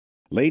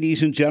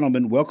Ladies and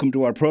gentlemen, welcome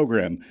to our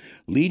program,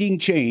 Leading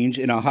Change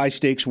in a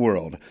High-Stakes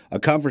World, a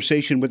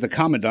conversation with the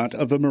Commandant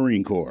of the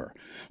Marine Corps.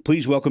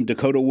 Please welcome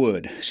Dakota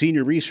Wood,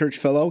 Senior Research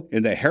Fellow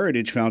in the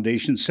Heritage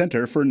Foundation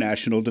Center for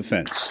National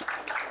Defense.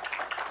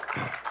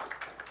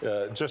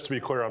 Just to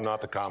be clear, I'm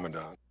not the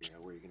Commandant.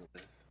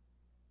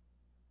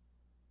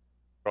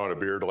 On a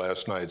beard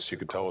last night, so you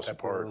could tell us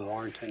apart.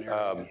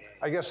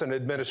 I guess an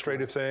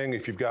administrative thing,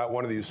 if you've got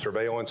one of these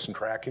surveillance and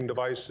tracking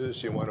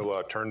devices, you want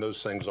to turn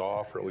those things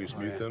off or at least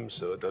mute them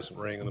so it doesn't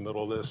ring in the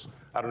middle of this.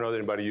 I don't know that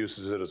anybody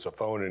uses it as a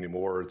phone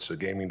anymore. It's a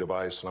gaming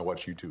device, and I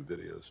watch YouTube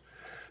videos.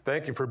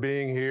 Thank you for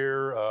being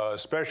here,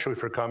 especially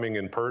for coming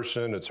in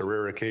person. It's a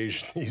rare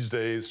occasion these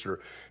days for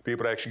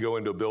people to actually go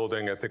into a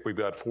building. I think we've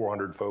got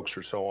 400 folks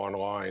or so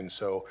online,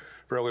 so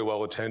fairly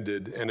well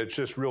attended. And it's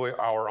just really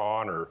our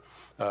honor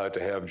to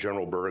have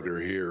General Berger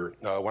here.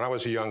 When I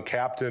was a young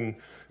captain,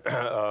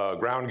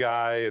 ground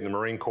guy in the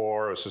Marine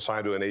Corps, I was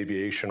assigned to an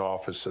aviation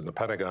office in the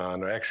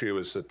Pentagon. Actually, it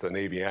was at the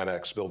Navy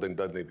Annex. Building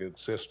doesn't even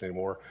exist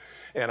anymore.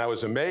 And I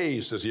was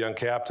amazed as a young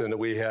captain that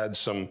we had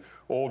some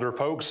older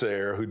folks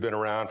there who'd been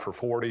around for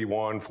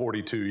 41,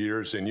 42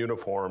 years in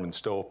uniform and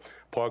still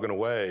plugging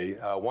away,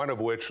 one of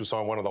which was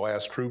on one of the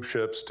last troop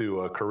ships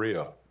to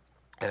Korea.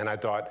 And I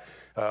thought,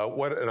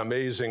 what an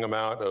amazing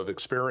amount of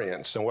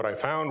experience. And what I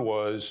found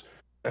was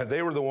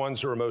they were the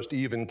ones who were most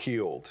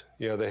even-keeled.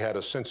 You know, they had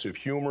a sense of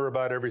humor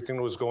about everything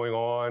that was going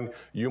on.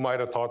 You might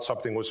have thought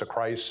something was a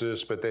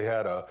crisis, but they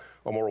had a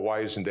more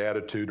wizened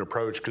attitude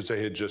approach because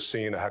they had just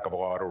seen a heck of a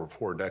lot over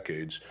 4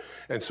 decades.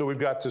 And so we've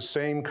got the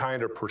same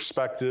kind of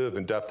perspective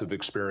and depth of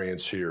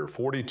experience here.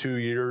 42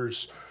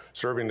 years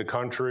serving the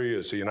country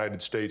as a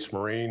United States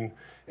Marine,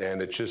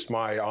 and it's just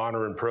my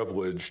honor and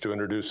privilege to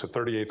introduce the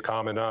 38th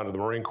Commandant of the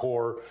Marine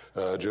Corps,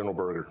 General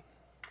Berger.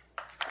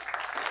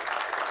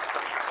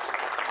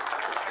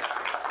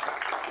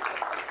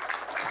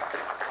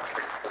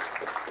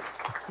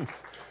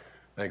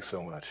 Thanks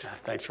so much.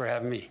 Thanks for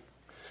having me.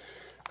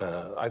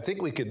 I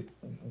think we could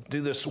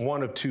do this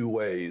one of two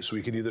ways.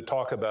 We could either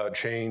talk about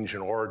change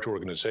in large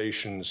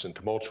organizations and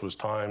tumultuous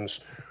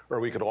times,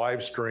 or we could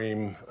live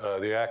stream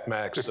the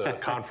ACMAC's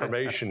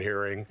confirmation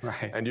hearing,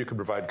 right, and you could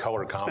provide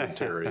color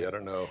commentary. I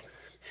don't know.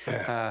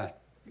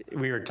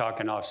 We were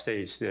talking off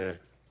stage, the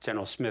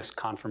General Smith's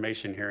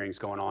confirmation hearing's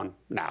going on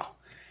now.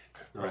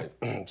 Right.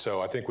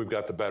 So I think we've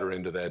got the better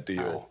end of that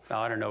deal.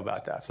 I don't know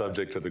about that.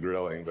 Subject to the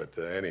grilling, but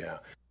anyhow.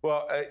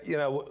 Well, you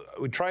know,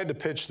 we tried to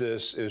pitch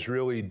this as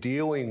really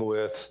dealing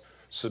with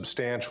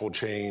substantial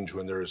change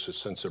when there is a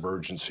sense of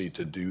urgency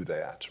to do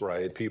that,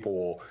 right? People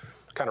will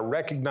kind of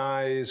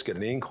recognize, get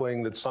an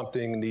inkling that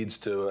something needs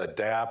to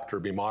adapt or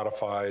be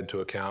modified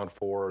to account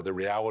for the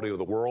reality of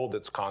the world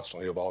that's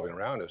constantly evolving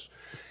around us.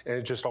 And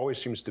it just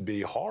always seems to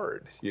be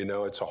hard. You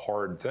know, it's a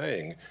hard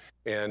thing.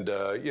 And,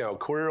 you know,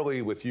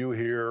 clearly with you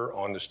here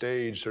on the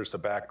stage, there's the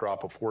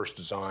backdrop of force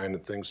design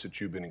and things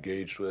that you've been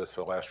engaged with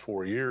for the last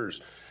 4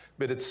 years.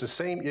 But it's the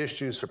same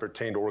issues that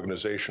pertain to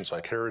organizations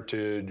like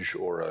Heritage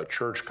or a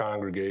church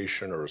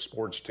congregation or a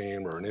sports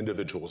team or an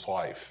individual's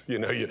life. You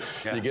know, you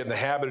get in the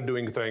habit of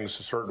doing things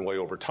a certain way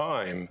over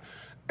time,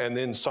 and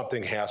then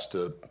something has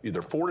to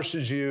either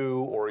forces you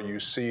or you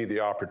see the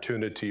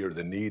opportunity or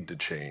the need to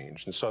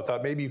change. And so I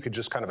thought maybe you could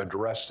just kind of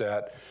address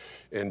that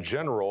in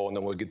general, and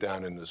then we'll get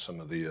down into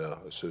some of the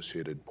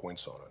associated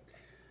points on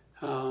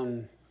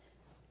it.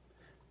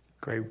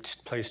 Great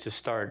place to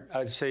start.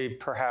 I'd say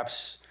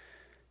perhaps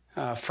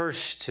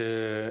first,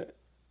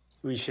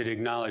 we should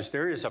acknowledge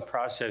there is a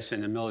process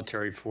in the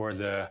military for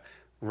the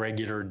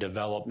regular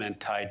development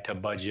tied to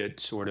budget,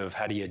 sort of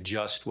how do you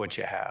adjust what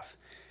you have.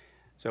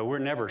 So we're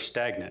never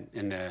stagnant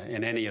in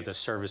any of the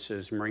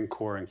services, Marine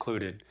Corps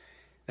included.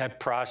 That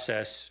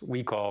process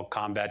we call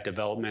combat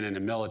development in the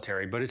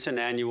military, but it's an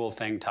annual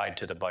thing tied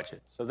to the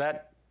budget. So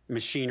that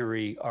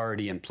machinery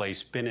already in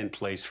place, been in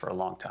place for a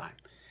long time.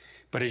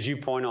 But as you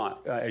point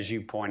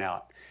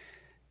out,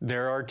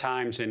 there are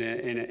times in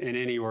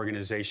any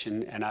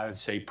organization, and I would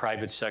say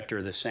private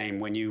sector the same,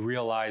 when you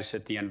realize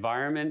that the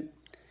environment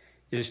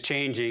is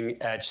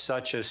changing at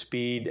such a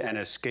speed and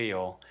a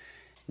scale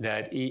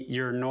that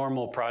your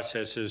normal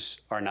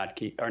processes are not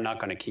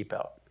going to keep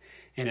up.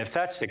 And if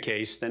that's the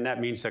case, then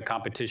that means the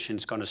competition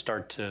is going to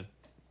start to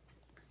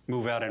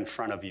move out in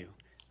front of you.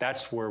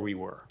 That's where we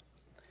were.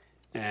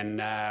 And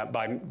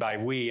by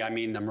we, I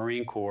mean the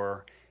Marine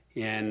Corps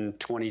in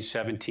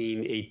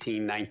 2017,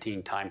 18,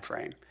 19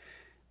 timeframe.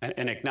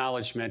 An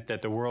acknowledgement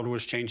that the world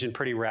was changing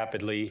pretty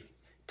rapidly.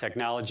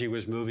 Technology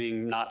was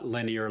moving not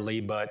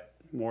linearly, but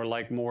more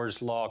like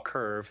Moore's Law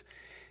curve.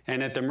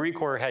 And that the Marine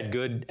Corps had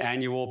good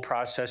annual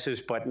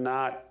processes, but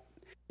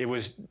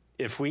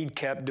if we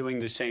kept doing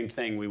the same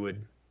thing, we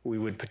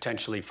would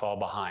potentially fall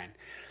behind.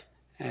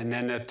 And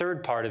then the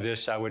third part of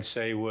this, I would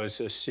say, was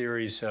a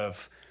series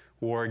of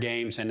war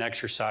games and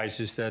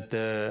exercises that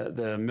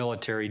the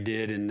military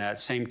did in that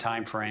same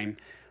time frame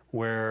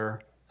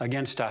where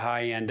against a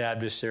high-end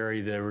adversary,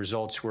 the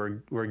results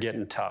were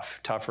getting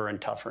tougher and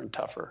tougher and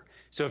tougher.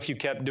 So if you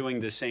kept doing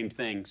the same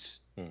things,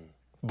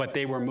 but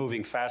they were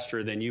moving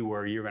faster than you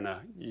were.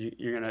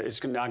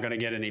 It's not gonna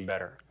get any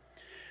better.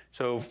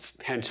 So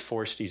hence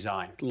force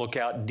design. Look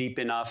out deep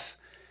enough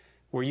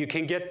where you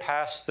can get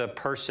past the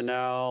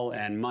personnel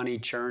and money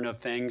churn of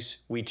things.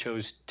 We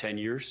chose 10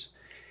 years.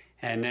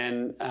 And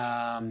then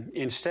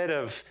instead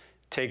of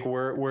take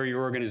where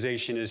your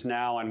organization is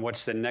now and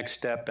what's the next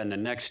step and the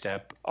next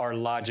step, our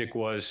logic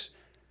was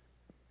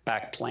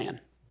back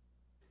plan.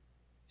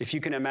 If you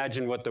can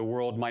imagine what the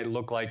world might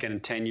look like in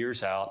 10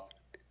 years out,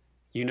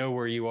 you know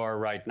where you are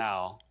right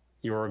now,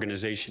 your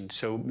organization.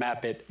 So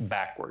map it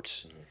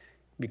backwards.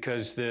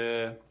 Because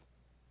the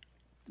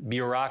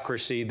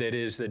bureaucracy that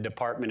is the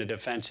Department of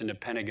Defense and the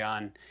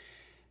Pentagon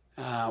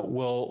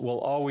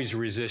will always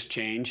resist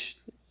change,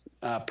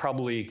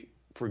 probably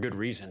for good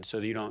reason, so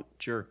that you don't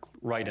jerk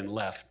right and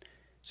left.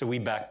 So we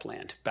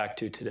back-planned, back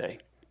to today.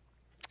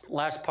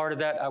 Last part of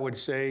that, I would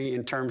say,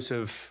 in terms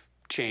of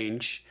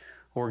change,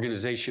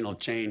 organizational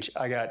change,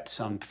 I got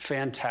some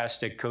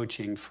fantastic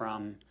coaching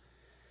from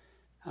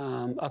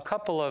a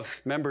couple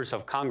of members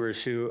of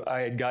Congress who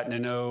I had gotten to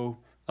know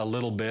a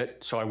little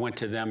bit, so I went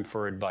to them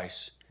for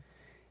advice.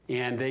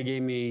 And they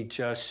gave me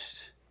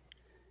just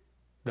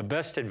the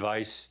best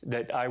advice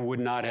that I would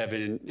not have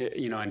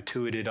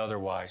intuited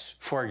otherwise.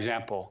 For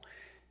example,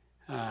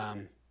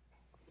 one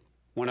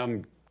of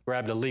them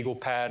grabbed a legal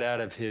pad out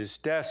of his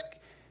desk,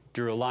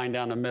 drew a line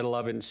down the middle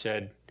of it and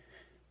said,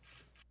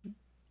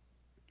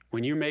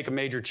 when you make a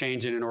major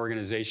change in an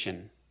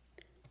organization,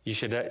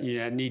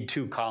 you need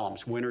 2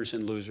 columns, winners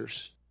and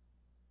losers.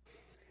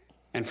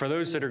 And for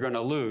those that are going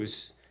to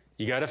lose,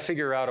 you got to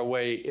figure out a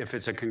way, if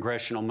it's a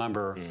congressional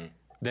member,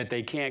 that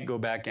they can't go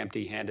back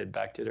empty-handed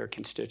back to their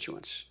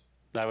constituents.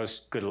 That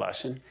was a good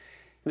lesson. And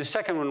the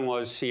second one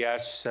was,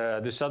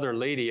 this other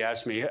lady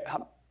asked me,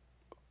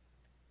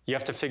 you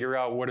have to figure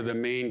out what are the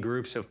main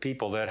groups of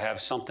people that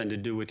have something to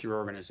do with your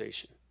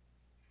organization.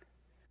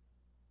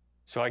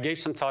 So I gave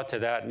some thought to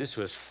that, and this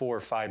was 4 or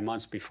 5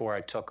 months before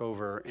I took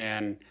over.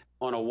 And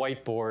on a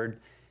whiteboard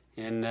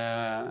in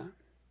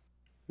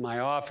my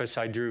office,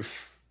 I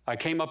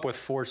came up with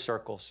 4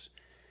 circles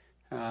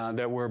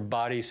that were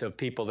bodies of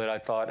people that I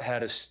thought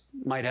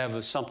might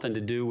have something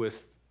to do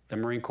with the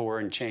Marine Corps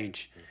and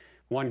change.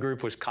 One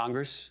group was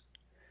Congress.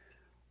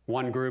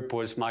 One group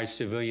was my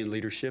civilian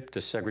leadership,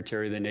 the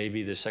Secretary of the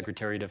Navy, the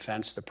Secretary of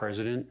Defense, the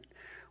President.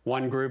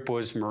 One group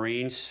was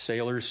Marines,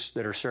 sailors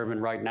that are serving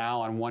right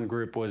now, and one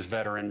group was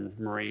veteran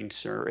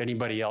Marines or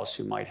anybody else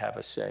who might have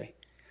a say.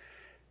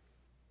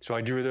 So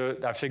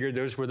I figured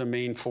those were the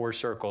main 4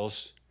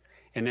 circles,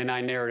 and then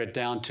I narrowed it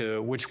down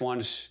to which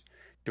ones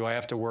do I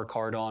have to work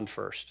hard on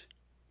first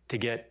to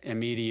get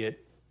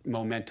immediate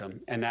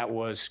momentum, and that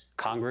was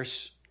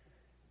Congress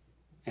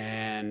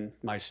and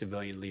my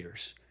civilian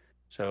leaders.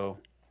 So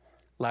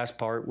last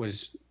part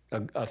was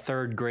a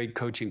third great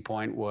coaching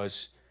point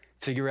was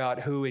figure out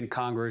who in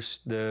Congress,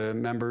 the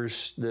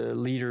members, the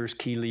leaders,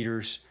 key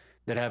leaders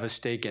that have a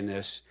stake in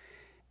this,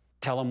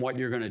 tell them what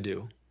you're going to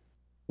do,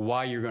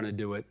 why you're going to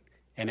do it,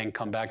 and then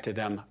come back to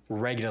them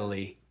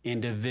regularly,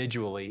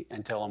 individually,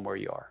 and tell them where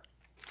you are.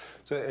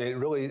 So it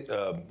really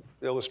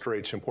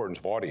illustrates the importance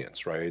of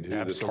audience, right? Who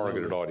Absolutely. The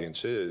targeted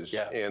audience is.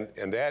 Yeah.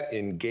 And that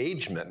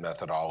engagement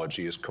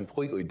methodology is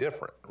completely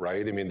different,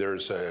 right? I mean,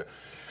 there's an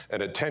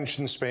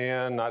attention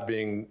span, not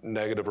being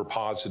negative or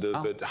positive,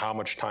 but how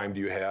much time do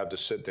you have to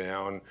sit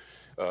down?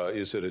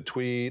 Is it a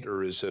tweet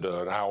or is it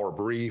an hour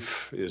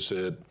brief? Is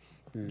it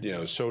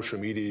social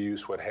media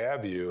use, what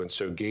have you? And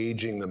so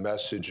gauging the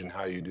message and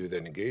how you do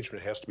that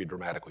engagement has to be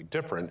dramatically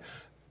different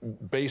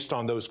based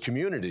on those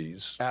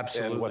communities.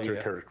 Absolutely, and what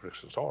their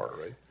characteristics are,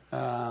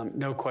 right?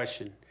 No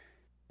question.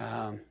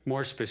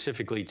 More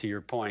specifically to your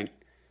point,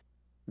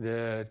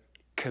 the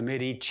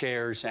committee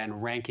chairs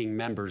and ranking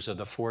members of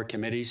the 4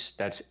 committees,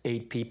 that's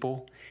 8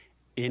 people,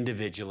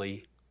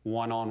 individually,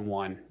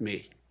 one-on-one,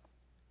 me.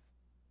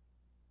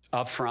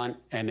 Up front,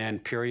 and then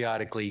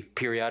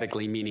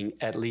periodically meaning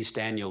at least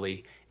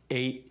annually,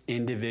 8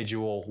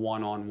 individual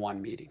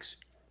one-on-one meetings.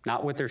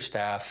 Not with their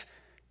staff,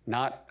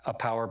 not a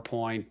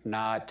PowerPoint,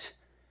 not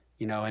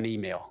an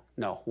email.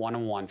 No,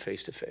 one-on-one,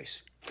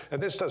 face-to-face.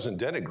 And this doesn't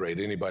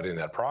denigrate anybody in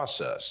that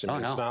process. I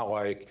mean, it's not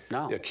like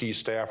a key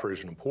staffer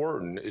isn't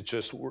important. It's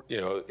just,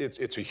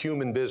 it's a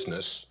human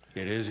business.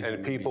 It is.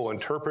 And people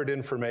interpret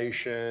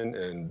information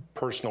and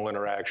personal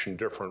interaction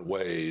different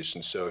ways.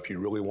 And so if you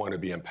really want to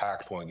be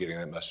impactful in getting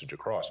that message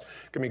across,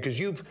 I mean, because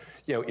you've,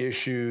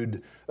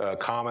 issued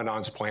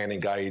Commandant's planning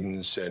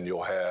guidance, and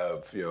you'll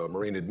have,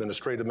 Marine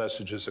administrative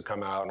messages that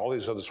come out and all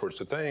these other sorts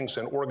of things.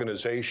 And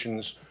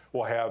organizations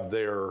will have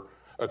their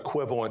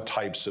equivalent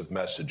types of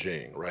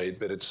messaging, right?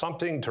 But it's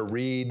something to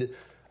read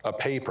a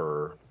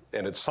paper,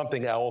 and it's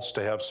something else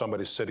to have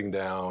somebody sitting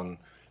down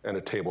at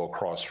a table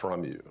across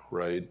from you,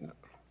 right?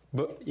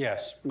 But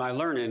yes, my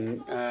learning.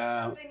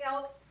 Something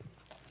else.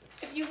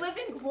 If you live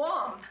in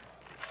Guam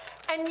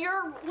and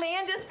your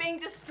land is being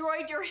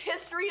destroyed, your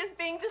history is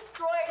being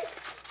destroyed,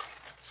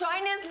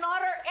 China is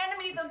not our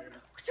enemy. The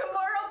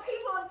tomorrow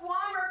people in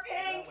Guam are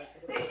paying.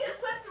 They just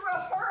went through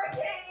a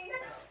hurricane.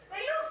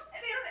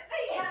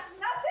 They have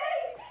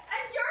nothing,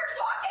 and you're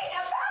talking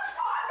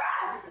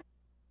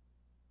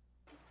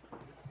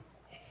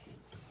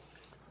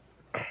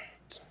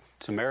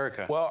It's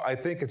America. Well, I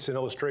think it's an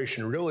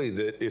illustration, really,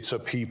 that it's a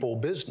people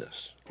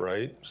business,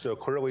 right? So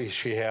clearly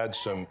she had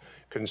some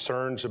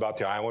concerns about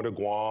the island of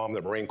Guam.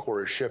 The Marine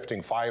Corps is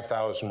shifting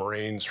 5,000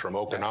 Marines from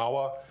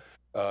Okinawa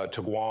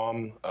to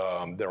Guam.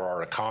 There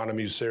are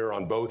economies there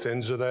on both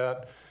ends of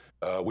that.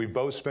 We've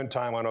both spent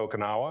time on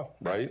Okinawa,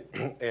 right?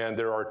 And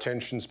there are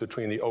tensions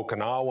between the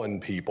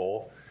Okinawan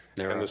people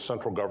and the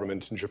central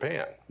government in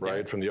Japan, right?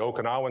 Yeah. From the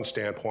Okinawan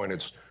standpoint,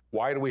 it's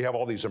why do we have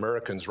all these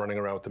Americans running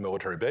around with the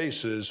military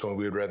bases when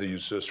we would rather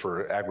use this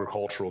for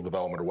agricultural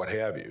development or what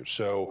have you?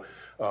 So,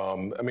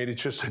 I mean,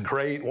 it's just a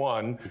great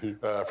one,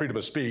 freedom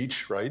of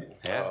speech, right?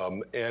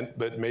 Yeah.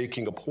 But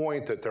making a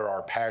point that there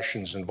are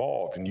passions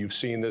involved, and you've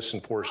seen this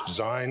in force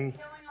design.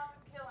 Killing off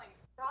and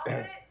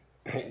killing.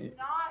 Stop it. It's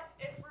not.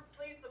 It's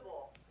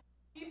replaceable.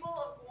 People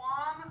of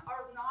Guam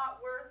are not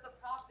worth the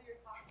prop that you're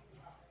talking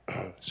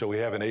about. So we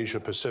have an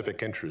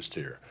Asia-Pacific interest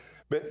here.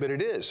 But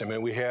it is. I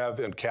mean, we have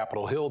in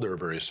Capitol Hill, there are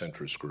various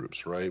interest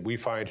groups, right? We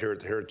find here at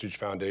the Heritage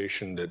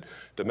Foundation that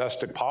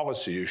domestic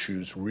policy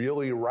issues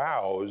really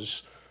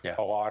rouse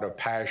a lot of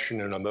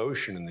passion and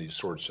emotion in these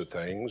sorts of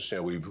things. You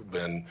know, we've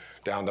been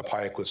down the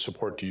pike with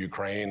support to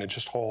Ukraine and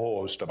just a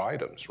whole host of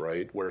items,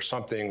 right? Where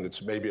something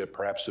that's maybe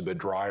perhaps a bit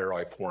drier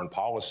like foreign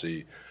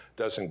policy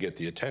doesn't get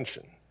the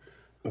attention.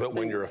 But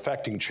when you're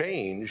affecting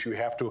change, you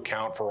have to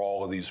account for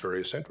all of these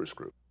various interest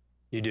groups.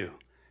 You do.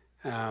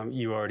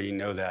 You already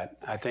know that.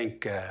 I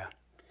think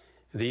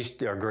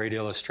these are great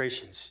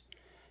illustrations.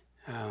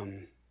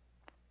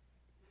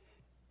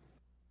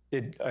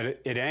 It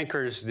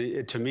anchors,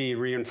 to me,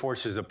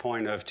 reinforces the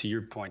point of, to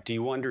your point, do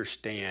you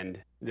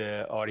understand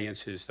the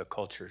audiences, the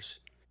cultures?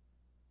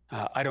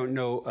 I don't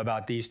know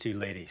about these two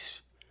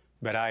ladies,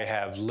 but I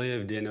have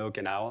lived in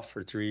Okinawa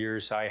for 3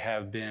 years. I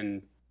have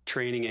been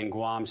training in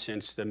Guam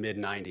since the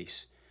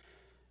mid-90s.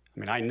 I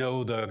mean, I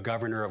know the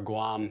governor of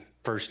Guam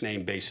first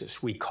name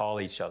basis. We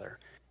call each other.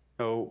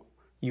 So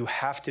you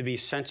have to be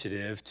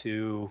sensitive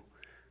to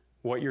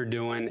what you're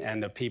doing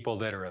and the people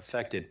that are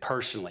affected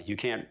personally. You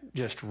can't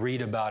just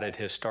read about it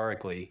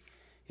historically.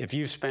 If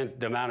you've spent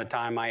the amount of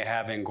time I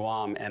have in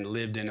Guam and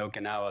lived in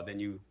Okinawa, then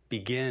you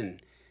begin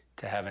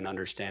to have an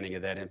understanding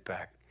of that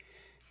impact.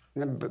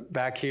 And then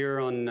back here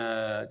on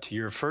to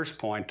your first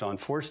point on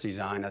force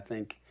design, I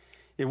think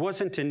it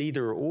wasn't an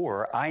either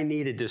or. I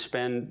needed to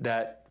spend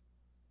that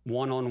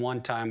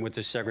one-on-one time with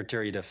the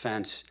Secretary of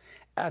Defense.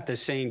 At the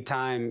same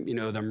time, you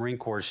know, the Marine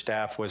Corps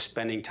staff was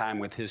spending time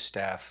with his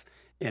staff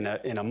in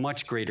a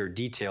much greater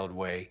detailed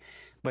way.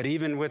 But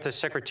even with the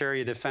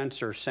Secretary of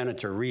Defense or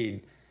Senator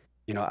Reid,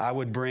 you know, I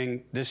would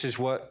bring, this is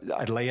what,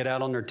 I'd lay it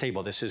out on their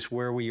table. This is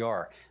where we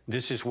are.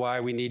 This is why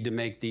we need to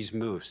make these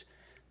moves.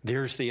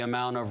 There's the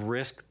amount of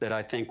risk that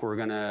I think we're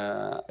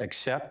gonna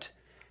accept.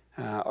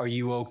 Are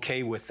you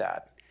okay with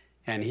that?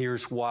 And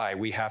here's why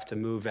we have to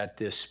move at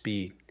this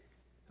speed.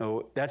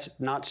 So that's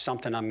not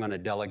something I'm going to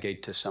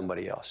delegate to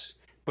somebody else.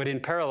 But in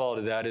parallel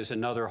to that is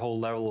another whole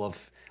level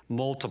of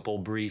multiple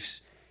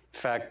briefs. In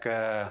fact,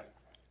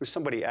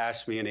 somebody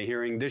asked me in a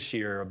hearing this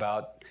year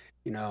about,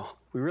 you know,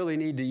 we really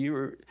need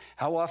to,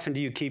 how often do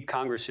you keep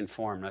Congress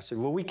informed? I said,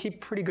 well, we keep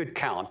pretty good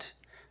count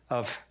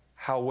of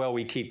how well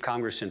we keep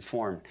Congress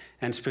informed.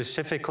 And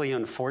specifically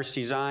on force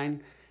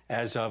design,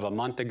 as of a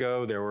month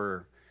ago, there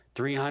were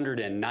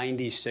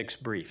 396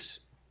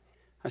 briefs.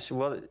 I said,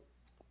 well,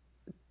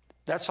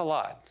 that's a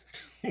lot.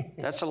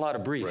 That's a lot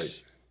of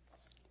briefs.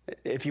 Right.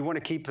 If you want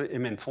to keep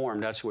them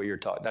informed, that's what you're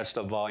talking. That's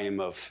the volume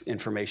of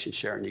information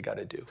sharing you got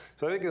to do.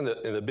 So I think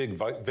in the big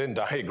Venn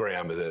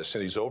diagram of this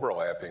and these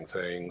overlapping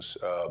things,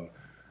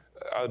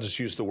 I'll just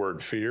use the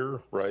word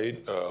fear,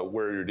 right?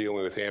 Where you're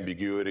dealing with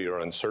ambiguity or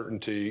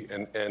uncertainty,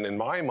 and in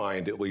my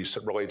mind, at least,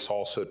 it relates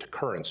also to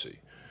currency.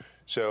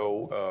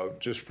 So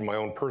just from my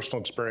own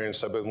personal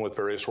experience, I've been with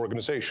various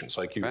organizations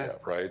like you have,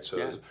 right?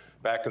 So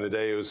back in the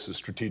day, it was the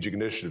Strategic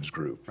Initiatives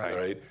Group,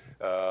 right?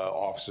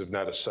 Office of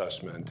Net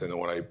Assessment. And then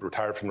when I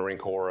retired from the Marine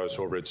Corps, I was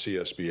over at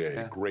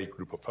CSBA, a great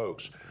group of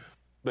folks.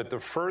 But the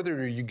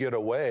further you get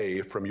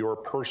away from your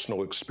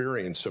personal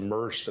experience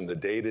immersed in the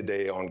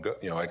day-to-day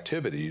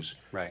activities,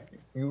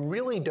 you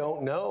really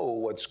don't know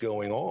what's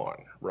going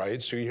on,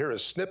 right? So you hear a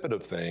snippet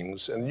of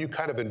things, and you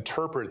kind of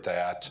interpret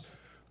that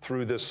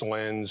through this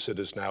lens that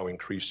is now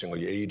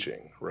increasingly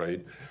aging,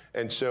 right?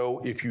 And so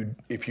if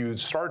you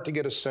start to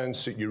get a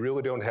sense that you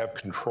really don't have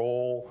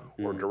control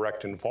or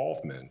direct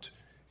involvement,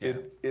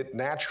 it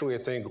naturally, I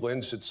think,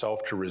 lends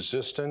itself to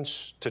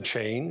resistance to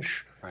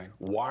change. Right.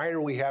 Why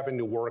are we having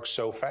to work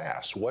so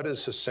fast? What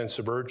is the sense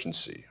of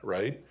urgency,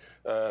 right?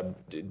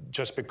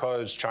 Just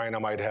because China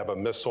might have a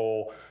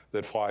missile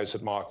that flies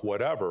at Mach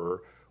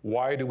whatever,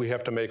 why do we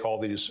have to make all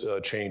these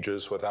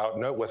changes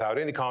without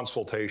any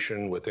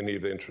consultation with any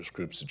of the interest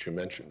groups that you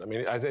mentioned? I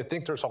mean, I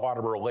think there's a lot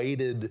of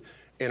related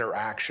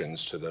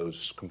interactions to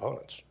those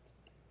components.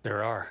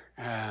 There are.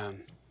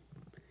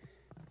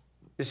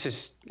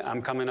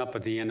 I'm coming up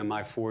at the end of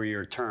my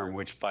 4-year term,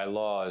 which by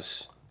law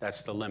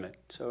that's the limit.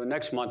 So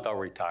next month I'll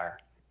retire.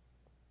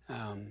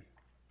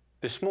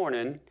 This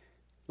morning,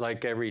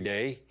 like every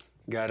day,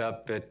 got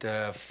up at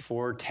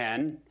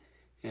 4:10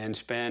 and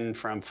spend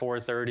from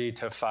 4:30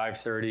 to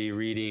 5:30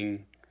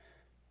 reading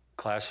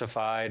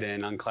classified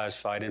and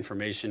unclassified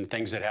information,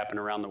 things that happen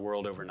around the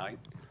world overnight.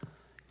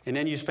 And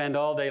then you spend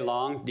all day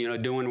long,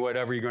 doing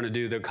whatever you're going to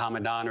do, the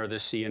Commandant or the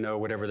CNO,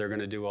 whatever they're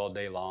going to do all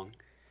day long.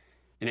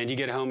 And then you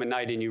get home at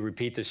night and you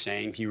repeat the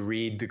same. You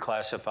read the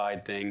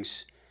classified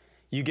things.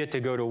 You get to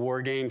go to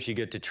war games. You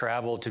get to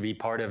travel to be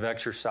part of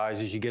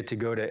exercises. You get to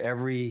go to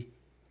every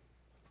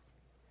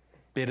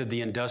bit of the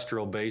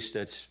industrial base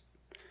that's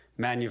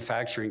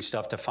manufacturing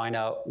stuff to find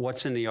out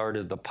what's in the art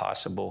of the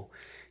possible.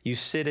 You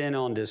sit in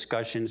on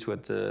discussions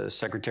with the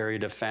Secretary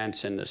of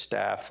Defense and the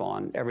staff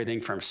on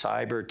everything from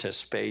cyber to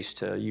space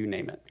to you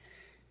name it.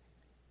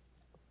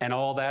 And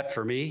all that,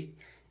 for me,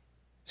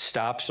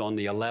 stops on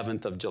the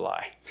 11th of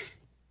July.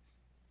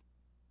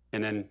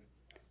 And then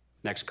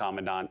next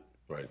Commandant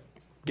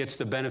gets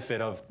the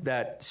benefit of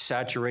that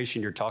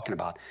saturation you're talking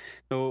about.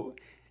 So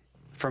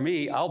for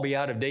me, I'll be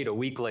out of date a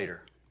week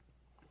later.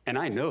 And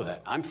I know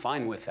that. I'm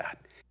fine with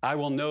that. I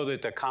will know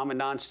that the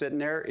Commandant sitting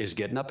there is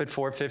getting up at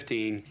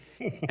 4:15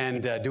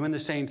 and doing the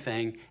same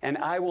thing. And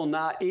I will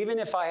not, even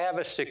if I have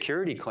a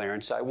security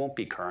clearance, I won't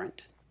be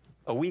current.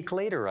 A week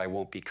later, I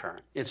won't be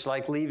current. It's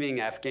like leaving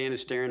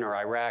Afghanistan or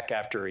Iraq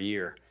after a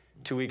year.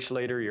 2 weeks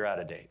later, you're out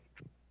of date.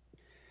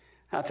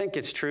 I think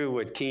it's true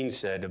what Keene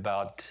said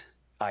about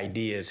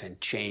ideas and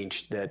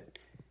change, that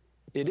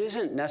it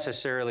isn't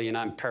necessarily, and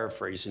I'm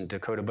paraphrasing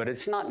Dakota, but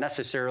it's not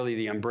necessarily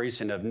the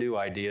embracing of new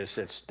ideas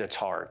that's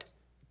hard.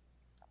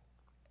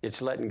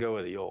 It's letting go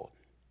of the old.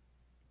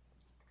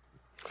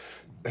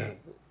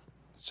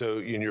 So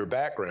in your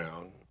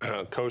background,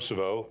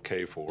 Kosovo,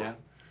 KFOR,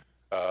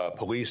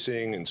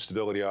 policing and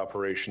stability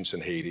operations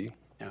in Haiti.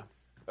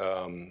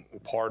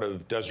 Part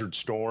of Desert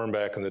Storm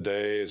back in the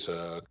day as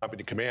a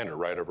company commander,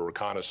 right, of a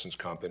reconnaissance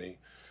company.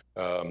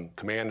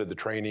 Commanded the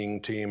training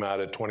team out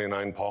at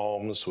 29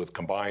 Palms with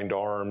combined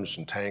arms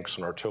and tanks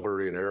and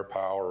artillery and air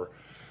power.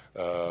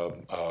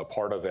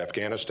 Part of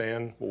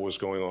Afghanistan, what was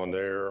going on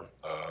there.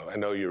 I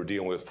know you were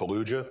dealing with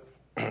Fallujah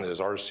as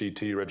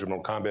RCT,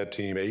 Regimental Combat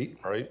Team 8,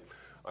 right,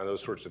 on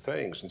those sorts of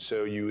things. And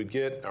so you would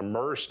get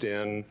immersed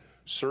in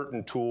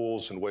certain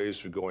tools and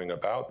ways of going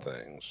about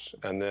things.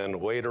 And then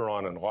later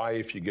on in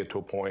life, you get to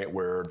a point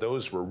where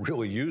those were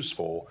really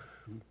useful,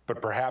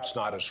 but perhaps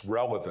not as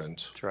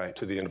relevant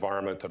to the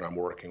environment that I'm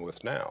working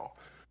with now.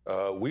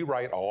 We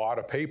write a lot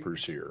of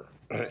papers here,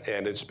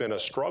 and it's been a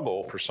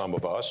struggle for some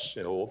of us,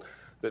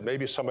 that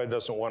maybe somebody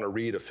doesn't want to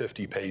read a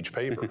 50-page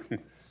paper.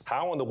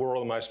 How in the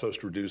world am I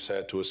supposed to reduce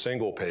that to a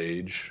single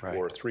page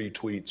or 3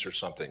 tweets or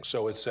something?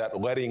 So it's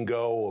that letting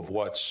go of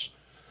what's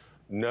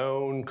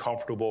known,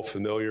 comfortable,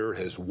 familiar,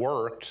 has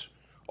worked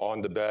on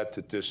the bet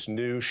that this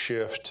new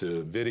shift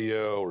to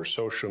video or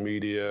social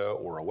media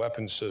or a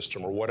weapon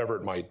system or whatever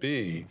it might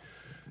be,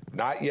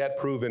 not yet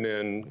proven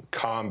in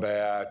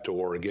combat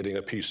or getting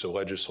a piece of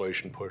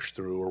legislation pushed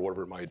through or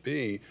whatever it might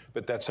be,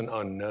 but that's an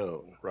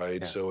unknown,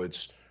 right? So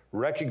it's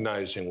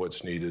recognizing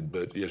what's needed,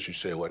 but as you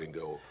say, letting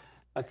go.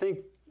 I think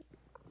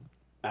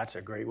that's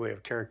a great way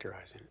of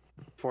characterizing it.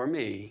 For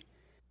me,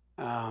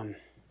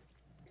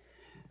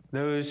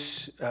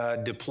 those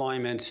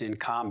deployments in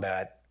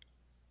combat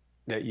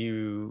that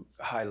you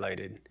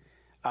highlighted,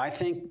 I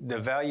think the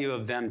value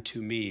of them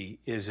to me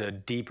is a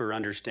deeper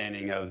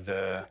understanding of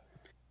the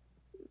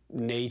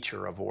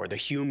nature of war, the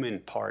human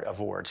part of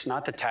war. It's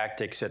not the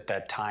tactics at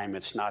that time.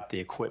 It's not the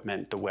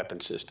equipment, the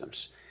weapon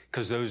systems,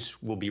 because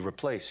those will be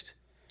replaced.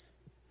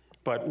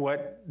 But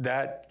what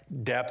that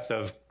depth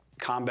of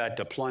combat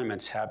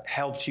deployments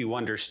helps you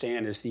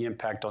understand is the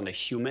impact on the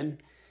human.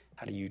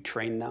 How do you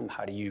train them?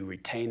 How do you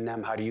retain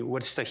them?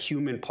 What's the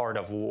human part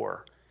of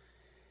war?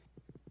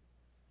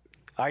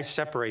 I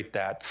separate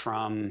that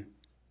from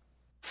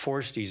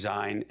force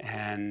design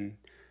and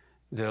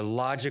the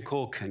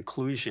logical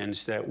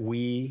conclusions that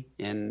we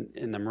in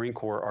the Marine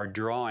Corps are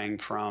drawing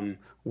from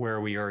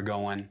where we are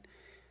going.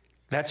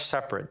 That's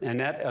separate.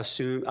 And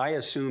I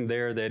assume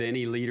there that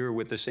any leader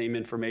with the same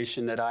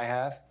information that I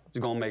have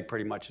is going to make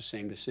pretty much the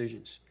same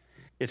decisions.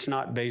 It's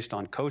not based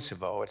on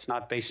Kosovo. It's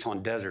not based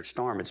on Desert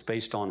Storm. It's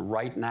based on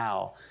right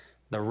now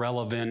the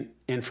relevant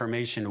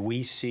information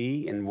we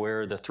see and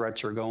where the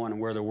threats are going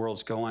and where the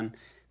world's going.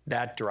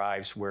 That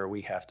drives where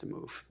we have to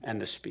move and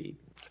the speed.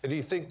 And do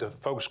you think the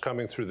folks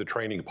coming through the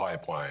training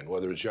pipeline,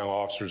 whether it's young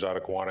officers out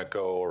of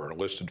Quantico or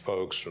enlisted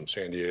folks from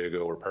San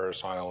Diego or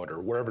Parris Island or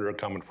wherever they're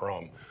coming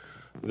from,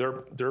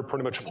 they're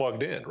pretty much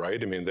plugged in,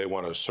 right? I mean, they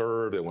want to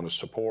serve, they want to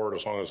support,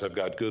 as long as they've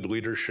got good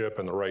leadership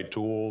and the right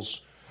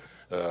tools,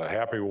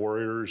 happy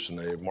warriors, and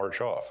they march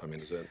off. I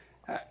mean, is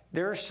that?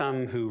 There are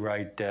some who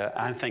write,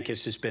 I think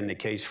this has been the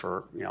case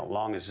for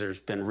long as there's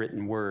been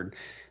written word,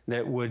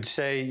 that would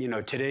say,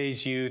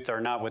 today's youth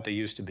are not what they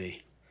used to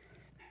be.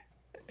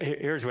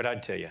 Here's what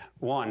I'd tell you.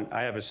 One,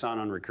 I have a son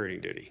on recruiting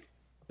duty.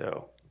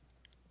 So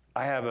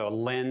I have a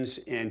lens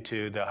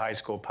into the high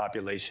school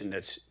population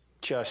that's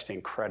just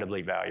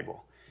incredibly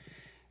valuable.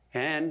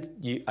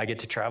 And I get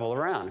to travel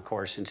around, of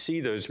course, and see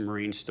those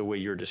Marines the way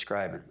you're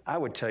describing. I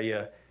would tell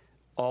you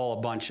all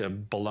a bunch of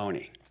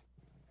baloney.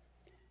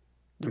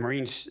 The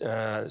Marines,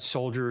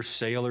 soldiers,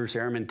 sailors,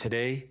 airmen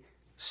today,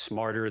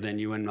 smarter than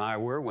you and I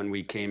were when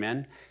we came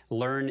in,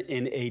 learn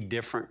in a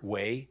different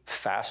way,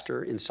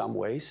 faster in some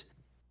ways.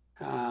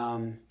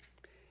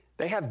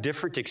 They have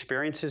different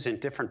experiences and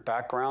different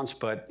backgrounds,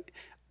 but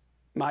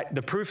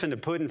the proof in the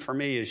pudding for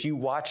me is you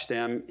watch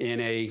them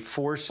in a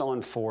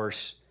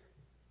force-on-force,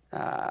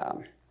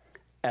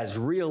 as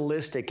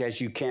realistic as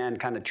you can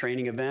kind of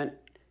training event,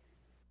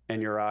 and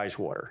your eyes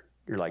water.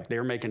 You're like,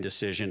 they're making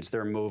decisions,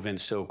 they're moving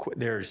so quick,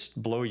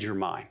 blows your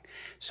mind.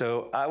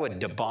 So I would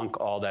debunk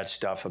all that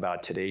stuff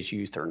about today's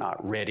youth. They're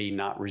not ready,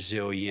 not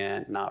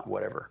resilient, not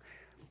whatever.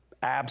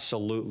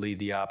 Absolutely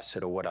the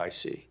opposite of what I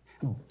see.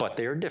 But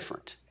they are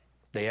different.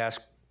 They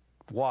ask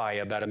why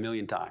about 1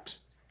 million times.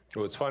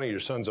 Well, it's funny, your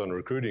son's on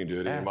recruiting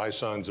duty. Yeah. My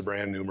son's a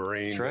brand new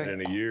Marine, right. been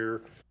in a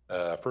year,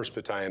 1st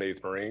Battalion,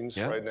 8th Marines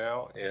right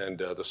now. And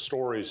the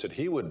stories that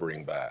he would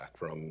bring back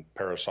from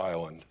Parris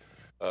Island,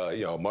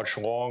 much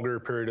longer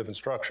period of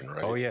instruction,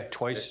 right? Oh yeah,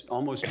 twice,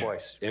 almost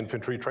twice.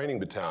 Infantry Training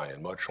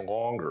Battalion, much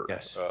longer.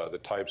 Yes. The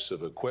types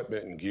of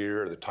equipment and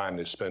gear, the time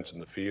they spent in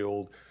the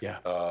field.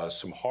 Yeah.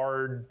 Some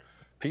hard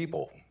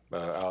people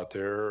out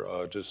there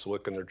just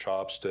licking their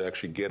chops to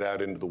actually get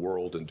out into the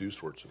world and do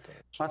sorts of things.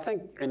 I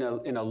think in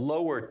a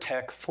lower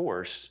tech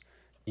force,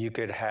 you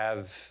could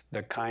have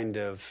the kind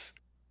of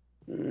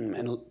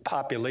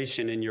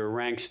population in your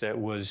ranks that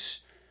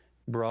was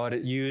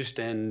used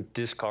and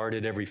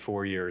discarded every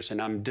 4 years.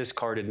 And I'm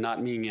discarded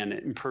not meaning in an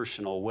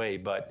impersonal way,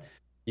 but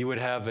you would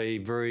have a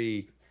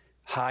very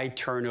high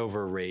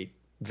turnover rate,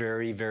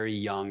 very, very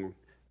young,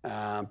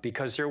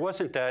 because there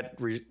wasn't that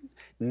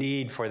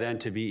need for them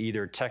to be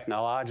either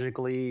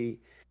technologically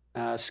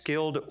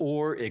skilled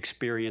or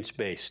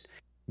experience-based.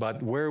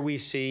 But where we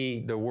see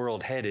the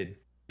world headed,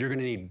 you're going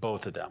to need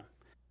both of them.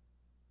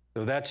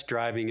 So that's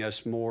driving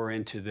us more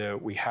into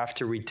we have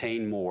to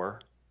retain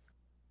more.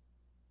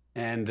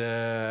 And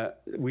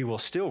we will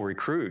still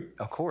recruit,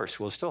 of course.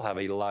 We'll still have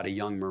a lot of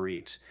young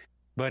Marines.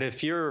 But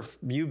if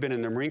you've been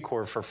in the Marine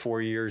Corps for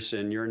 4 years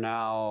and you're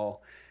now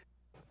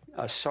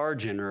a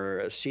sergeant or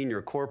a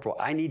senior corporal,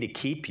 I need to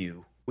keep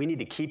you. We need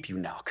to keep you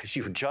now because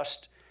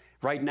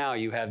right now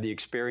you have the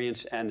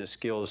experience and the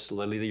skills,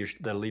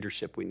 the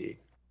leadership we need.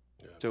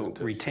 Yeah, so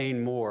fantastic.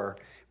 Retain more,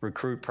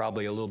 recruit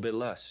probably a little bit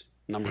less.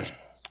 Numbers.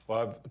 Well,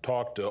 I've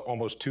talked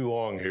almost too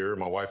long here.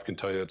 My wife can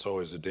tell you that's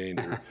always a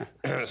danger.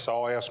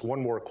 So I'll ask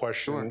one more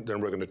question, sure. Then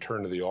we're going to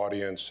turn to the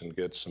audience and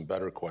get some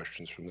better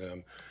questions from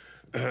them.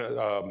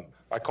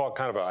 I call it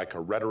kind of like a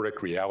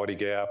rhetoric reality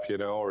gap,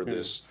 or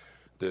this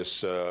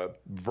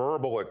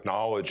verbal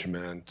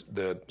acknowledgement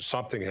that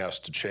something has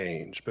to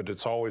change, but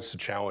it's always the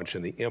challenge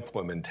in the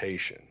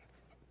implementation,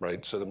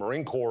 right? So the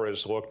Marine Corps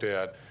has looked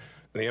at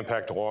the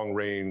impact of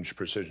long-range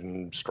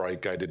precision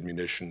strike-guided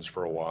munitions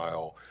for a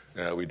while.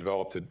 We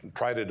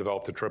tried to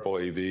develop the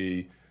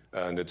AAAV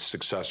and its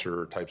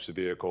successor types of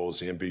vehicles.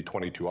 The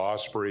MV-22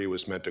 Osprey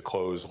was meant to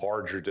close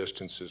larger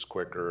distances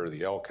quicker.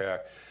 The LCAC,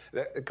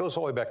 it goes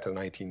all the way back to the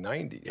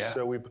 1990s. Yeah.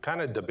 So we've been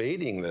kind of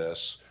debating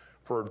this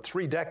for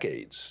 3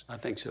 decades. I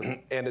think so.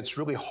 And it's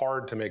really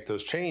hard to make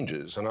those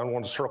changes. And I don't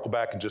want to circle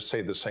back and just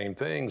say the same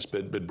things,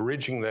 but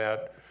bridging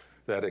that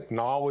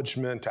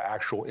acknowledgement to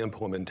actual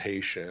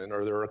implementation,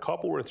 are there a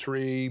couple or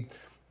 3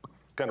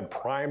 kind of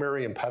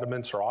primary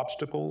impediments or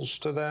obstacles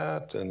to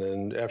that? And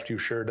then after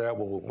you've shared that,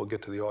 we'll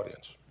get to the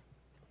audience.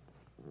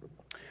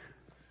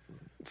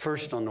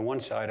 First, on the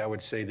one side, I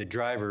would say the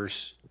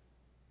drivers,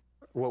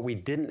 what we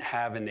didn't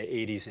have in the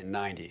 80s and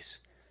 90s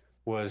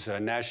was a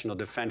national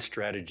defense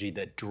strategy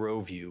that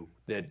drove you,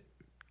 that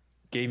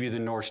gave you the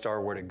North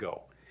Star where to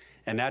go.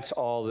 And that's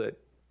all that,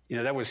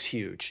 that was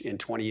huge in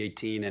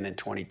 2018 and in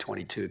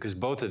 2022, because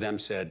both of them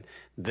said,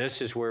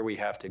 this is where we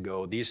have to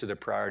go. These are the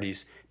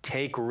priorities.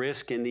 Take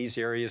risk in these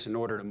areas in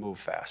order to move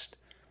fast.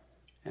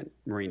 And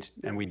Marines,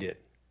 and we did.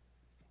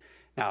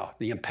 Now,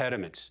 the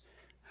impediments.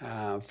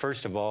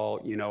 First of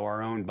all,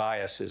 our own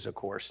biases, of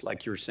course,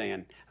 like you're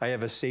saying. I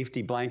have a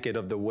safety blanket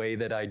of the way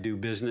that I do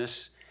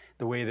business,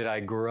 the way that I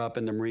grew up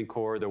in the Marine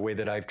Corps, the way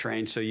that I've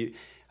trained. So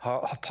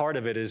part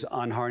of it is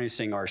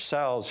unharnessing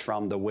ourselves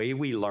from the way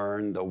we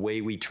learn, the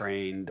way we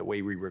train, the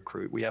way we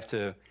recruit. We have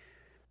to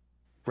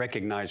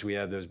recognize we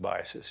have those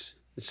biases.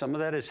 Some of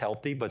that is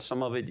healthy, but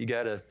some of it you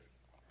got to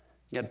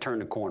turn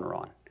the corner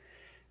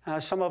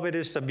on. Some of it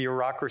is the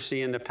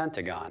bureaucracy in the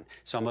Pentagon.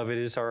 Some of it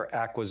is our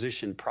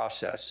acquisition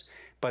process.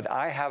 But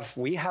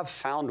we have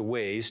found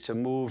ways to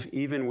move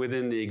even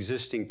within the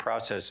existing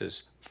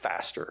processes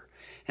faster.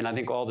 And I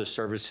think all the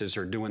services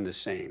are doing the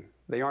same.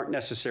 They aren't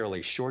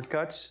necessarily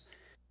shortcuts,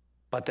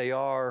 but they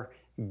are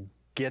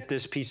get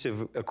this piece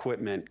of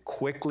equipment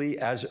quickly,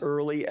 as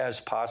early as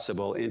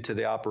possible into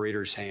the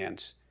operator's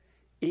hands.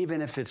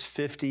 Even if it's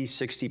 50,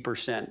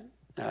 60%,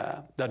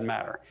 doesn't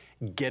matter.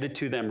 Get it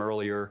to them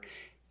earlier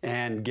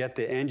and get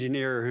the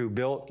engineer who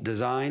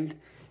designed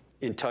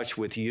in touch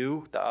with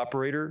you, the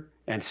operator,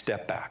 and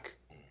step back.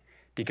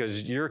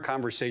 Because your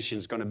conversation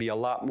is going to be a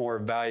lot more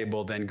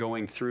valuable than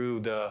going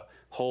through the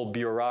whole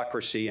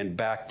bureaucracy and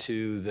back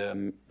to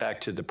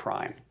the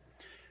prime.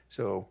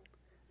 So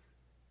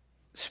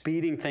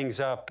speeding things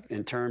up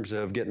in terms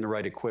of getting the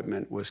right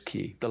equipment was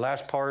key. The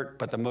last part,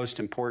 but the most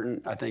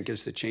important, I think,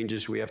 is the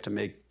changes we have to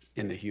make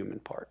in the human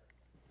part.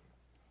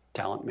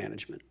 Talent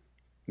management,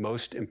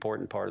 most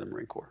important part of the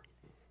Marine Corps.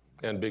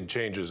 And big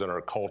changes in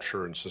our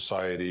culture and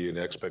society and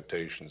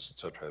expectations, et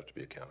cetera, have to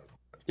be accounted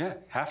for. Yeah,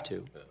 have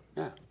to.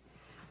 Yeah.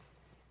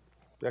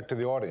 Back to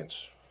the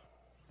audience.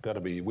 Got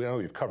to be, we know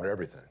you've covered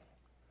everything.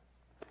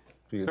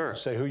 You Sure.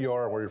 Say who you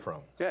are and where you're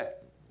from. Yeah.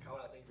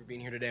 Thank you for being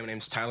here today. My name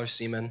is Tyler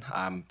Seaman.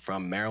 I'm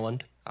from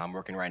Maryland. I'm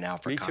working right now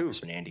for Me too.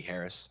 Congressman Andy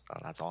Harris.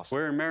 That's awesome.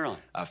 We're in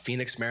Maryland.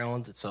 Phoenix,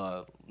 Maryland. It's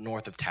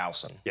north of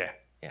Towson. Yeah.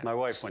 Yeah. My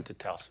wife went to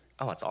Towson.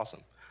 Oh, that's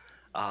awesome.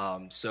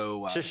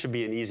 This should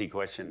be an easy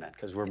question then,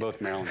 because we're both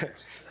Marylanders.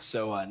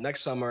 So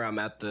next summer, I'm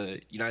at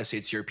the United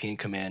States European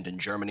Command in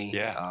Germany.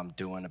 Yeah. I'm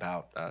doing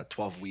about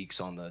 12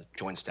 weeks on the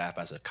Joint Staff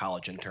as a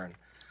college intern.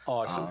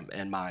 Awesome.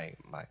 And my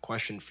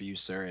question for you,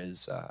 sir,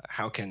 is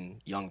how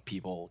can young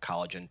people,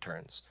 college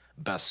interns,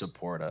 best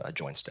support a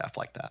Joint Staff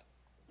like that?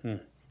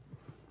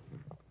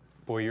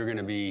 Boy, you're going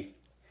to be,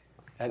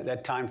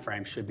 that time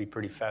frame should be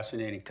pretty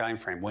fascinating time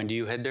frame. When do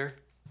you head there?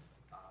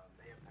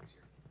 May of next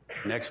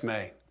year. Next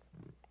May.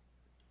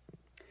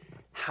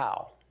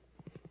 How?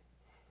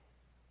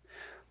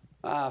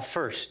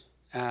 First,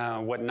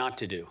 what not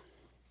to do.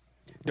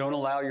 Don't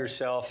allow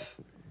yourself,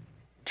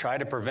 try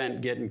to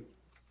prevent getting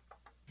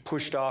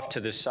pushed off to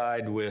the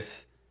side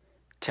with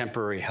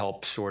temporary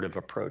help sort of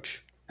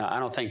approach. Now, I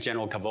don't think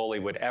General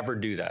Cavoli would ever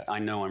do that. I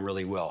know him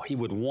really well. He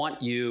would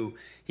want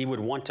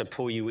to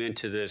pull you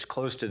into this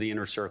close to the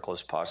inner circle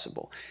as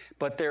possible.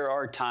 But there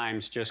are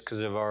times, just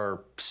because of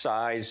our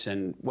size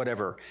and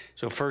whatever.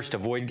 So first,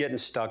 avoid getting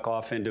stuck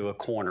off into a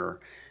corner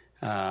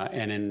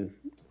and then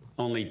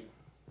only,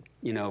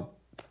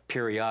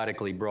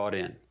 periodically brought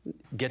in.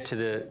 Get to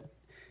the,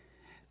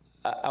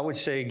 I would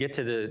say, get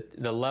to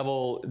the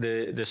level,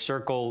 the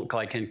circle,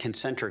 like in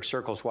concentric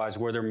circles wise,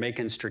 where they're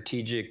making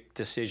strategic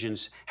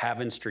decisions,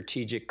 having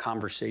strategic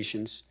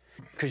conversations.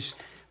 Because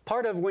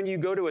part of when you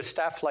go to a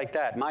staff like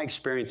that, my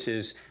experience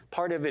is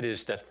part of it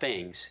is the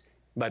things.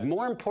 But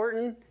more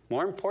important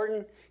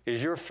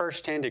is your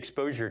firsthand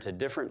exposure to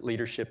different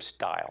leadership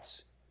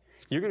styles.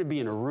 You're going to be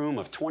in a room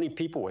of 20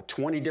 people with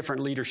 20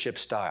 different leadership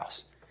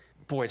styles.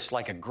 Boy, it's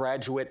like a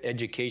graduate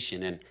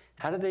education. And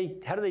how do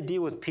they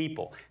deal with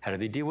people? How do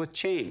they deal with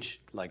change,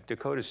 like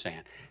Dakota's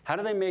saying? How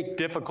do they make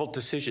difficult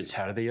decisions?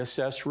 How do they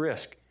assess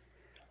risk?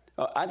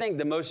 I think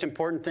the most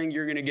important thing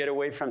you're going to get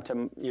away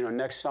from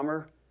next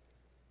summer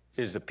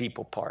is the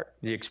people part.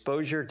 The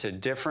exposure to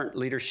different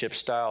leadership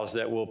styles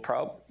that will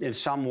in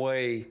some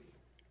way,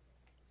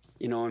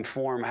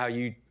 inform how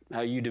you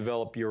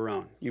develop your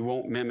own. You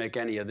won't mimic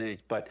any of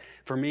these. But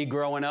for me,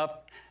 growing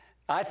up,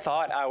 I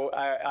thought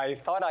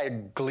I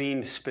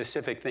gleaned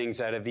specific things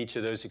out of each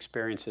of those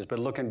experiences. But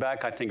looking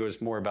back, I think it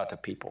was more about the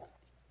people.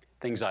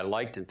 Things I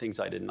liked and things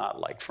I did not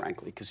like,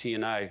 frankly. Because he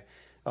and I,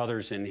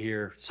 others in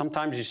here,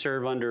 sometimes you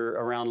serve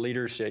around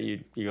leaders that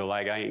you go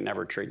like, I ain't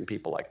never treating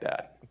people like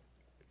that.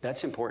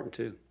 That's important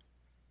too.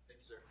 Thank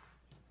you, sir.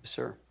 Yes,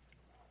 sir.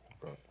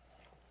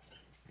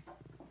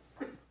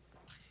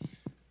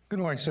 Good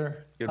morning,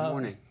 sir. Good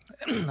morning.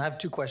 I have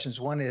two questions.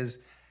 One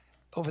is,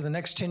 over the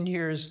next 10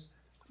 years,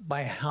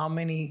 by how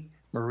many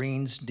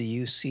Marines do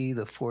you see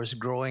the force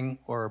growing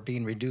or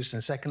being reduced?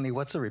 And secondly,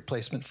 what's the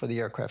replacement for the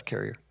aircraft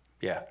carrier?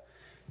 Yeah.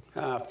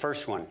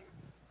 First one.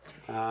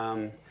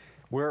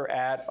 We're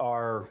at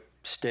our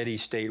steady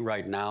state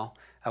right now.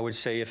 I would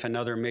say if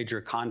another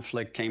major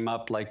conflict came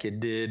up like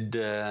it did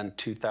in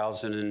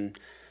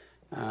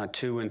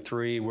 2002 and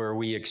 3, where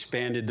we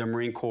expanded the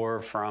Marine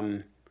Corps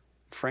from,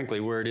 frankly,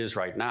 where it is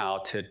right now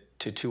to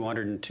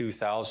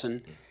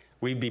 202,000,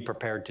 we'd be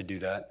prepared to do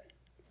that.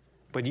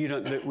 But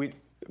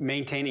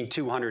maintaining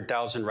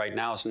 200,000 right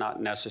now is not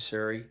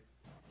necessary.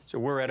 So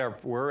we're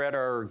at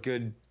our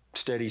good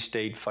steady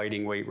state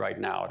fighting weight right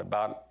now at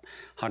about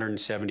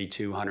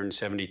 172,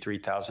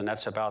 173,000.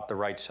 That's about the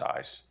right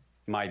size,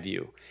 my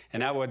view.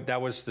 And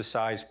that was the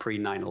size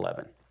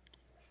pre-9/11.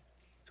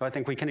 So I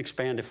think we can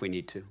expand if we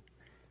need to.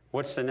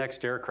 What's the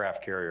next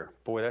aircraft carrier?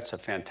 Boy, that's a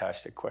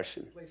fantastic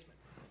question. Replacement.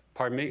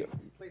 Pardon me?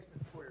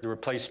 Replacement for it. The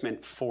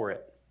replacement for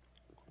it.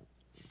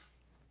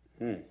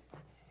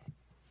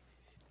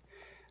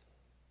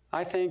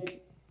 I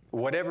think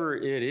whatever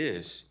it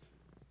is,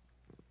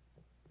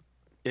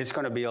 it's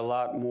going to be a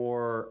lot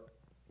more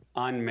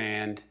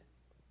unmanned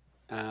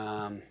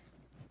than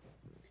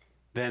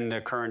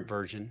the current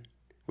version,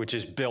 which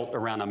is built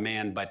around a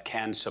man but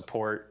can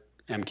support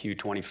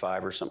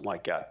MQ-25 or something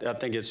like that. I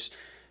think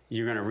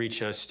you're going to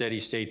reach a steady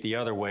state the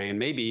other way, and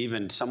maybe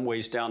even some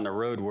ways down the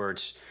road where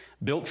it's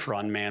built for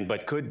unmanned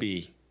but could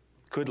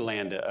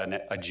land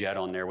a jet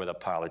on there with a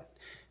pilot.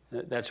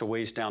 That's a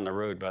ways down the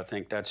road, but I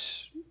think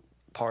that's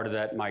part of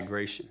that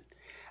migration.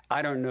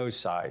 I don't know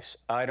size.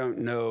 I don't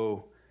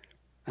know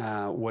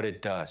what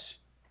it does.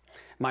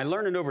 My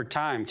learning over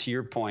time, to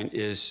your point,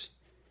 is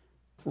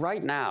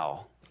right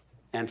now,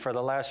 and for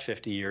the last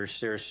 50 years,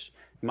 there's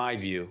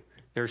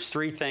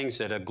three things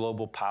that a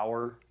global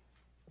power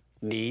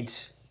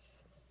needs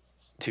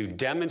to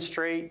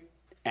demonstrate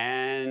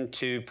and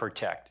to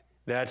protect.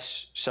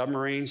 That's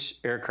submarines,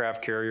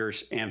 aircraft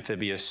carriers,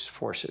 amphibious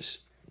forces.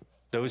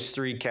 Those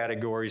three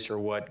categories are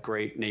what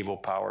great naval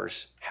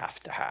powers have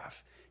to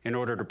have in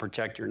order to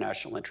protect your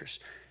national interests.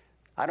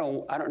 I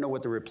don't know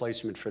what the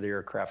replacement for the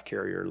aircraft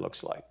carrier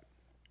looks like.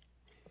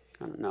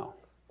 I don't know.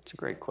 It's a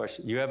great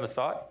question. You have a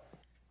thought?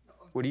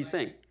 What do you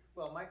think?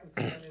 Well, my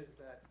concern is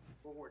that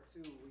World War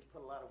II, we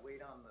put a lot of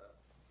weight on the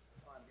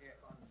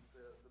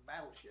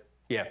battleship.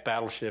 Yeah,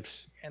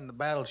 battleships. And the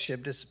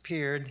battleship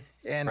disappeared.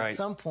 And Right. at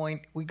some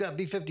point, we got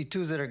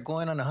B-52s that are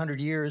going on 100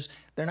 years.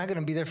 They're not going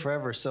to be there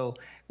forever. So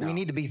we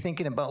need to be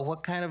thinking about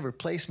what kind of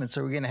replacements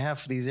are we going to have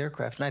for these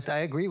aircraft. And I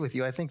agree with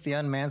you. I think the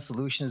unmanned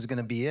solution is going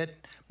to be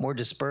it. More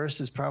dispersed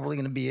is probably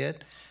going to be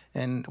it.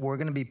 And we're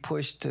going to be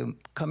pushed to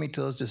coming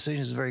to those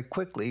decisions very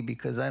quickly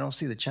because I don't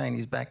see the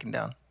Chinese backing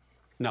down.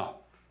 No.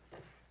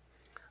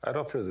 I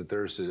don't feel that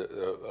there's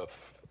a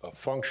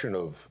function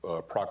of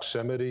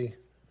proximity,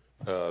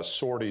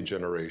 sortie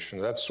generation.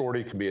 That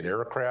sortie can be an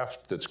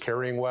aircraft that's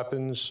carrying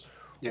weapons,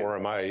 or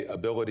my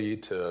ability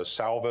to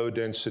salvo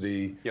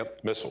density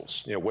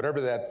missiles. You know,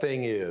 whatever that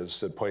thing is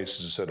that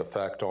places an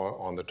effect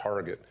on the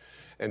target.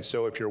 And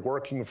so if you're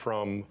working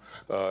from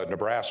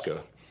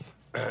Nebraska,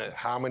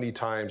 how many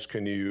times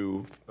can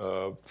you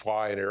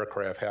fly an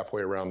aircraft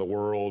halfway around the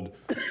world,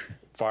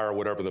 fire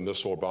whatever the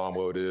missile or bomb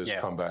load is,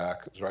 come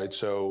back, right?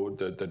 So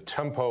the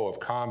tempo of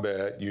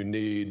combat, you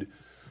need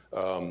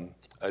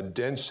a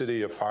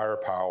density of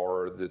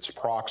firepower that's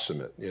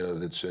proximate, you know,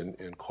 that's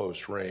in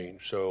close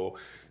range. So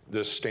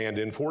this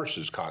stand-in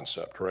forces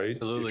concept, right?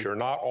 Absolutely. If you're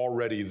not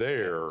already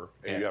there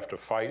and you have to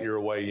fight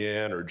your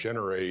way in or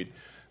generate,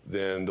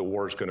 then the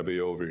war's going to be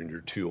over and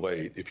you're too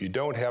late. If you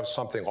don't have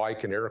something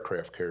like an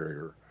aircraft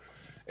carrier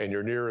and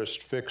your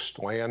nearest fixed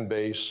land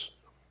base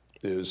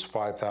is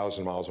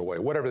 5,000 miles away,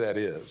 whatever that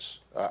is,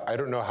 I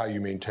don't know how you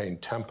maintain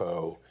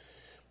tempo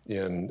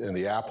in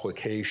the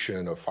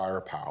application of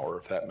firepower,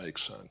 if that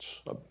makes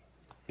sense.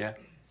 Yeah.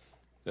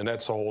 And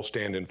that's the whole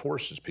stand-in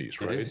forces piece,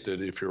 right?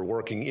 That if you're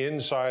working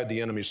inside the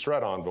enemy's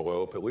threat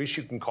envelope, at least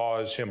you can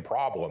cause him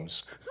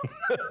problems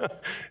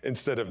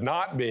instead of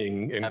not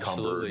being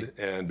encumbered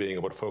and being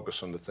able to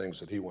focus on the things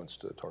that he wants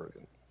to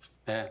target.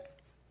 Yeah.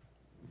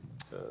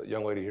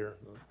 Young lady here.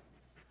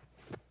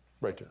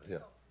 Right there, yeah.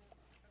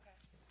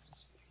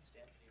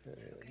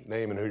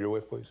 Name and who you're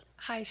with, please.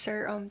 Hi,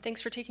 sir.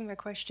 Thanks for taking my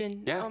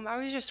question. Yeah. I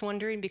was just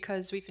wondering,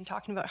 because we've been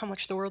talking about how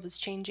much the world is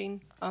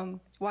changing,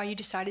 why you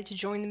decided to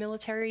join the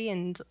military,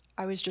 and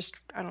I was just,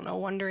 I don't know,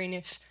 wondering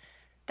if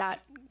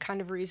that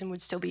kind of reason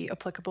would still be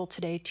applicable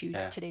today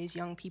to today's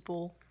young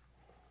people.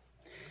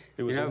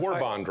 It was a war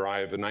bond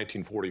drive in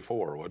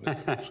 1944, wasn't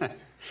it?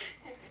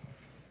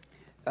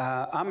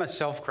 I'm a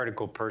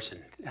self-critical person,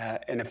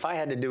 and if I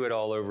had to do it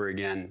all over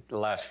again the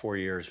last 4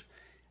 years,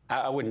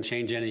 I wouldn't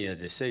change any of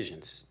the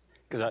decisions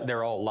because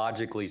they're all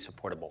logically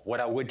supportable.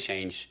 What I would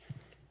change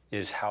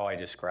is how I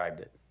described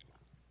it.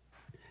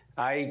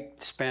 I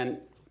spent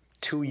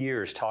 2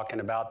 years talking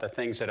about the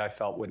things that I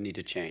felt would need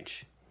to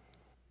change.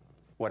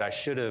 What I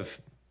should have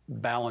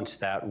balanced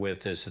that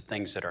with is the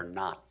things that are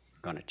not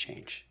going to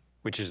change,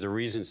 which is the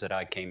reasons that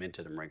I came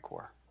into the Marine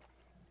Corps.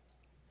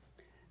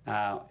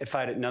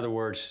 In other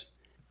words,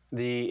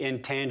 the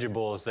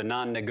intangibles, the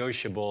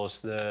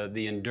non-negotiables,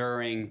 the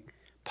enduring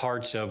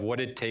parts of what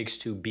it takes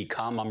to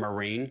become a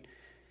Marine,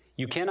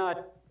 you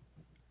cannot,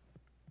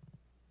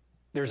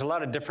 there's a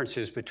lot of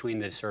differences between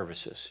the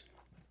services.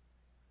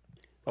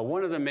 But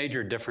one of the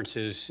major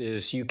differences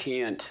is you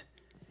can't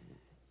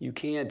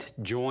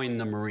join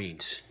the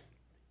Marines.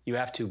 You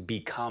have to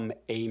become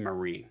a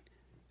Marine.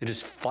 It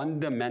is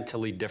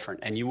fundamentally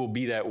different, and you will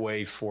be that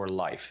way for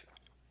life.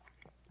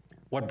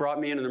 What brought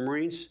me into the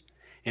Marines?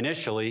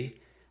 Initially,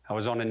 I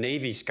was on a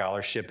Navy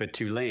scholarship at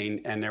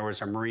Tulane, and there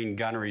was a Marine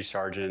gunnery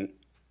sergeant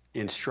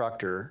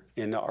instructor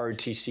in the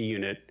ROTC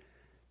unit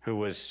who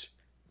was,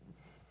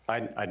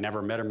 I'd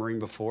never met a Marine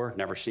before,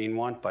 never seen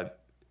one,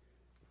 but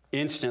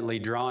instantly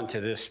drawn to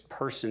this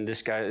person,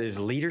 this guy, his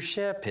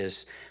leadership,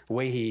 his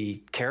way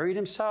he carried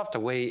himself, the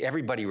way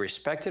everybody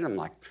respected him.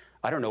 Like,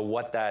 I don't know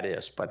what that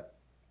is, but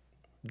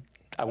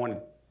I wanted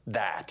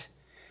that.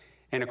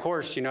 And of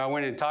course, you know, I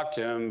went and talked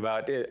to him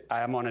about it.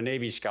 I'm on a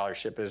Navy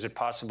scholarship. Is it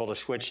possible to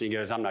switch? And he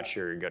goes, I'm not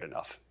sure you're good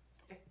enough.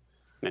 And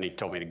then he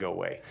told me to go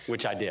away,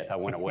 which I did. I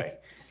went away.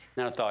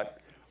 And I thought,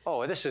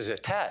 oh, this is a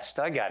test.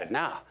 I got it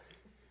now.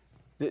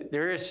 The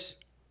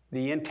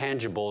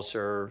intangibles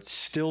are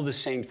still the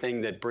same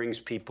thing that brings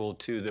people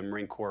to the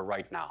Marine Corps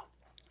right now.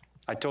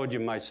 I told you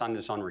my son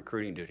is on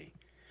recruiting duty.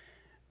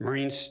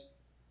 Marines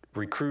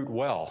recruit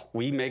well.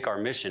 We make our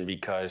mission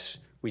because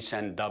we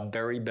send the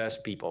very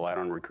best people out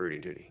on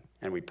recruiting duty,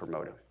 and we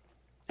promote them.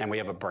 And we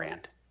have a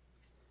brand.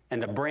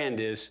 And the brand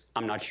is,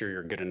 I'm not sure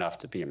you're good enough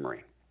to be a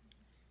Marine.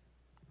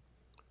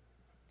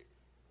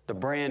 The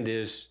brand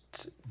is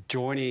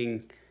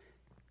joining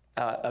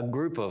a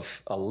group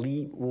of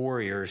elite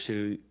warriors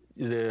who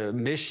the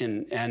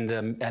mission and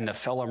the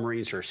fellow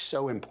Marines are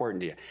so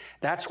important to you.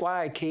 That's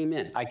why I came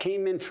in. I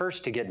came in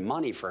first to get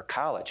money for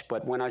college,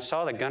 but when I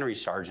saw the gunnery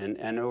sergeant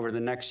and over the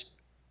next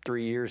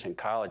 3 years in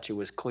college, it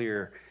was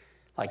clear,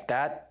 like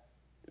that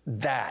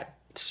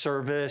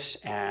service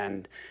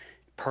and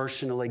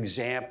personal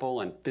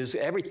example and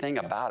everything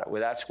about it.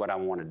 Well, that's what I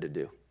wanted to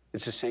do.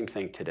 It's the same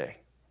thing today.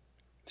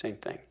 Same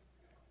thing.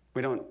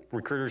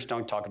 Recruiters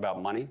don't talk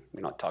about money.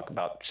 We don't talk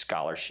about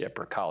scholarship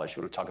or college.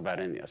 We don't talk about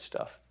any of that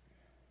stuff.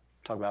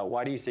 Talk about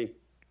why do you think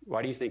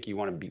you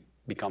want to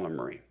become a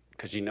Marine?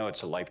 Because you know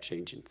it's a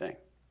life-changing thing.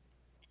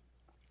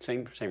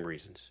 Same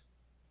reasons.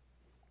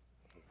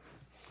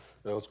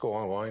 Now let's go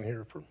online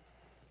here for.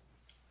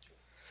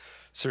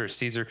 Sir,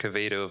 Cesar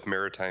Cavedo of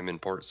Maritime and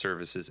Port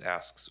Services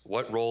asks,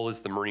 what role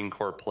is the Marine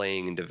Corps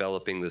playing in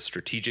developing the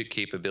strategic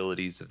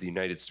capabilities of the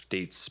United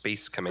States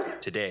Space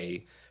Command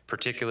today,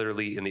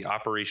 particularly in the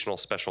operational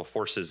special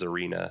forces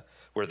arena,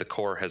 where the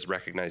Corps has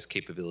recognized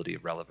capability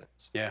of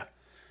relevance? Yeah,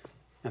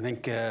 I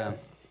think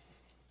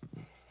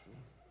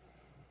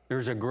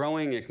there's a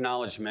growing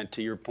acknowledgement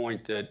to your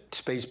point that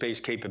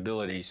space-based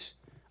capabilities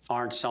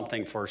aren't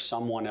something for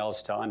someone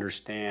else to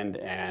understand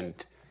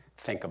and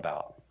think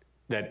about.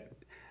 That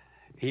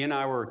he and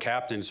I were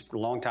captains a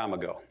long time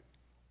ago.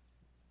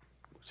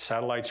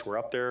 Satellites were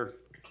up there,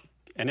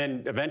 and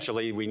then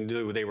eventually we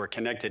knew they were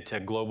connected to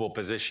global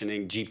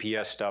positioning,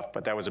 GPS stuff,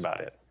 but that was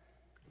about it.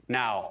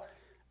 Now,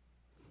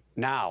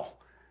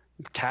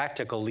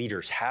 tactical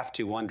leaders have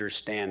to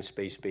understand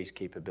space-based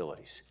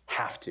capabilities.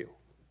 Have to.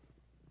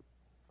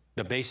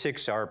 The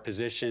basics are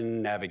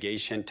position,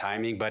 navigation,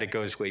 timing, but it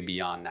goes way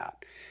beyond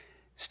that.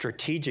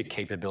 Strategic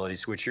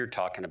capabilities, which you're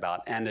talking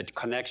about, and the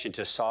connection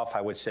to SOF,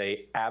 I would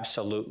say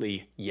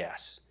absolutely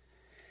yes.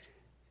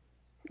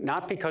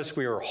 Not because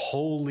we are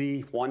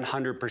wholly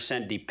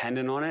 100%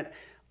 dependent on it,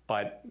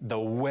 but the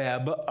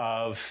web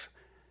of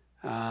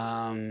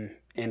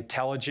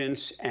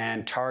intelligence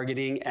and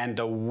targeting and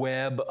the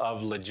web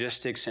of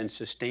logistics and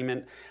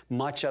sustainment,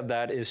 much of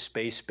that is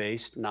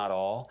space-based, not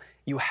all.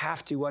 You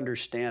have to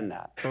understand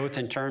that, both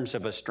in terms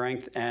of a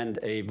strength and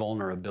a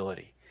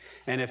vulnerability.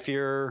 And if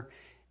you're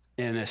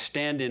in a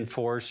stand-in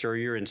force or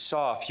you're in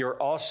SOF,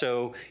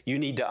 you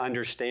need to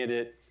understand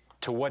it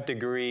to what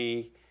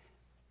degree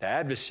the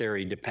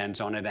adversary depends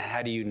on it, and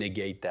how do you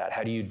negate that?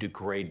 How do you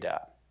degrade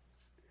that?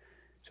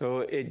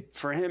 So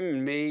for him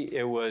and me,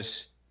 it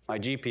was, my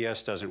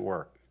GPS doesn't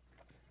work.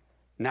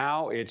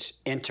 Now it's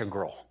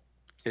integral.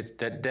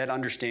 That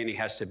understanding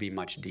has to be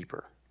much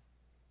deeper.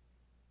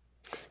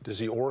 Does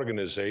the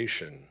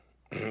organization,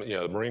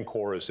 the Marine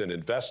Corps is in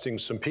investing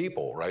some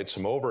people, right?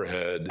 Some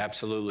overhead.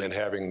 Absolutely. And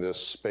having this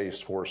Space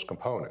Force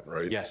component,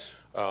 right? Yes.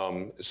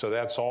 So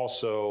that's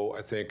also,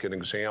 I think, an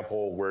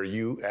example where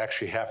you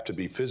actually have to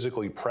be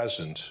physically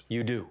present.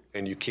 You do.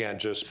 And you can't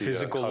just be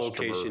Physical a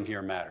customer. location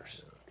here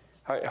matters.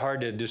 Hard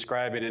to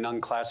describe in an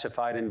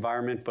unclassified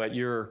environment, but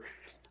your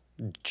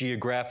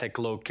geographic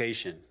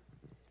location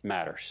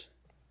matters,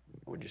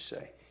 would you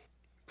say?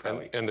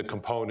 And the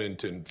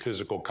component in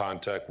physical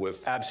contact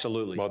with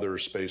absolutely Mother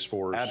Space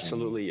Force.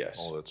 Absolutely, yes.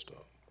 All that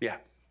stuff. Yeah.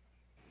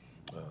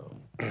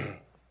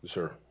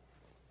 Sir,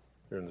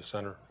 here in the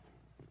center.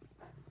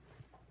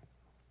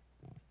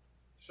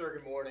 Sir,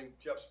 good morning.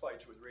 Jeff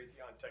Speicher with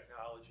Raytheon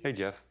Technologies. Hey,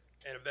 Jeff.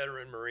 And a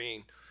veteran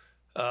Marine.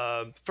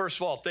 First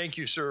of all, thank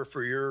you, sir,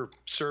 for your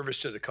service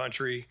to the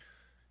country,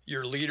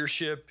 your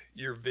leadership,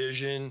 your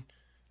vision,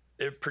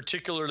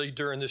 particularly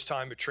during this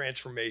time of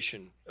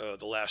transformation,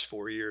 the last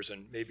 4 years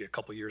and maybe a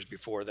couple years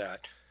before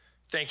that.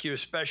 Thank you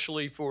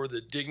especially for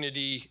the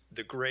dignity,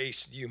 the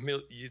grace,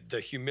 the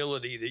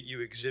humility that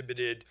you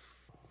exhibited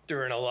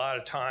during a lot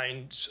of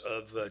times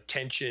of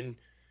tension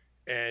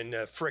and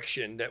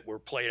friction that were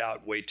played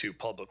out way too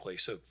publicly.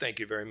 So thank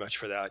you very much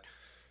for that.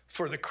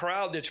 For the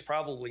crowd that's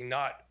probably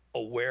not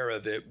aware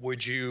of it,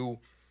 would you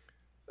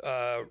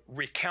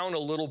recount a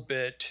little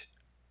bit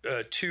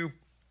two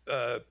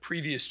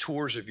previous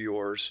tours of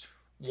yours,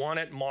 one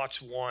at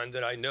MOTS 1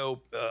 that I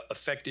know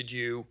affected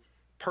you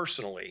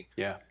personally.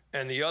 Yeah.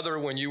 And the other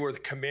when you were the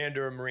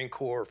commander of Marine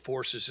Corps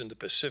forces in the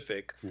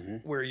Pacific,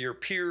 where your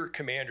peer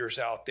commanders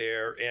out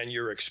there and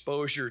your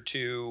exposure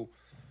to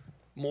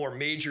more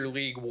major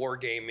league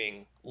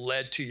wargaming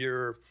led to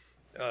your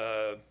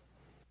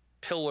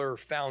pillar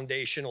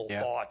foundational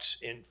thoughts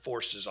in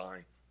force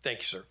design. Thank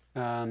you, sir.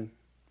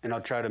 And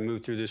I'll try to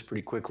move through this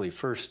pretty quickly.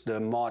 First, the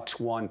MOTS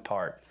 1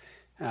 part.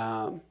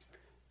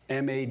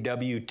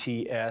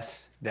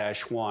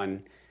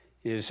 MAWTS-1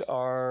 is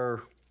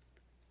our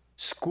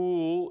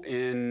school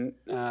in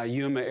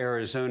Yuma,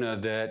 Arizona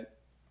that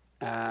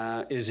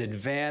is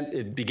advanced.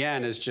 It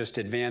began as just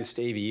advanced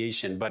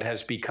aviation, but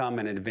has become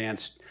an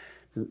advanced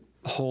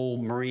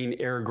whole Marine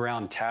Air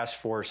Ground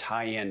Task Force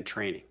high-end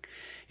training.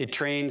 It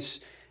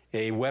trains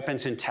a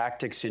weapons and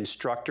tactics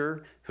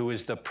instructor who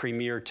is the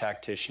premier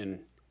tactician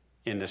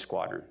in the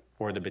squadron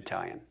or the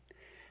battalion.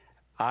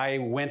 I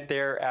went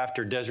there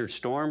after Desert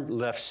Storm,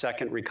 left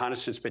 2nd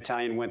Reconnaissance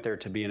Battalion, went there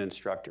to be an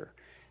instructor.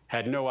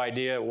 Had no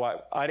idea why,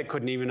 I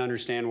couldn't even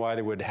understand why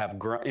they would have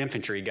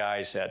infantry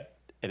guys at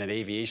an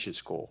aviation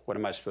school. What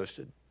am I supposed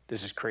to,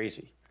 this is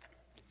crazy.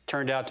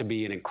 Turned out to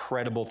be an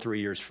incredible 3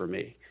 years for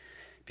me.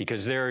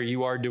 because there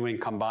you are doing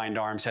combined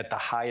arms at the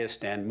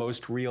highest end,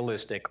 most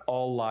realistic,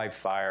 all live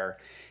fire,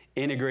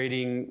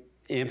 integrating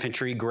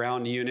infantry,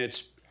 ground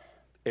units,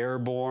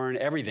 airborne,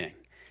 everything.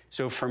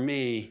 So for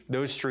me,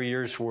 those 3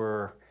 years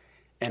were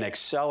an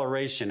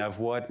acceleration of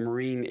what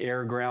Marine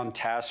Air Ground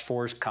Task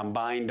Force,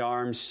 combined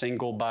arms,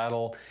 single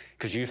battle,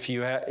 because if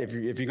you're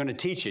going to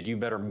teach it, you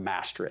better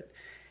master it.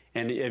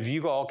 And if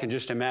you all can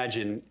just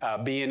imagine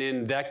being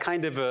in that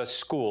kind of a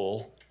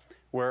school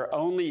where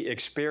only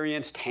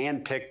experienced,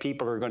 hand-picked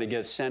people are going to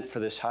get sent for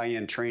this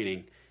high-end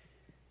training,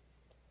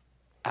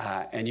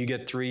 and you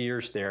get 3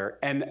 years there,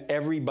 and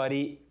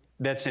everybody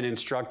that's an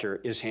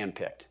instructor is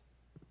hand-picked.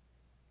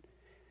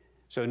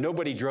 So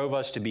nobody drove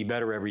us to be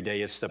better every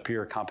day. It's the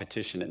pure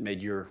competition that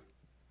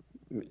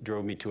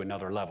drove me to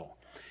another level.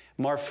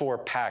 Mark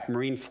IV PAC,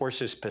 Marine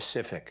Forces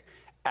Pacific,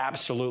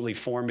 absolutely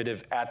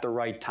formative at the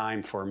right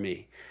time for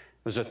me. I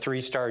was a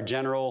 3-star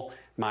general.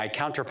 My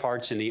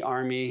counterparts in the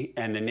Army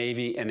and the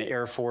Navy and the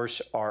Air Force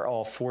are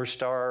all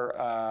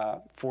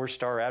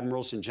 4-star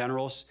admirals and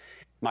generals.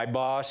 My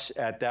boss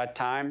at that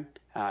time,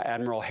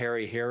 Admiral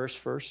Harry Harris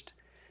first,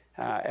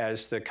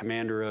 as the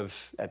commander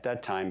of, at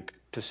that time,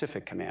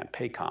 Pacific Command,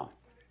 PACOM.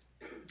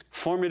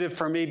 Formative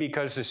for me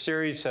because the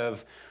series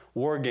of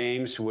war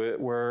games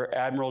where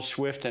Admiral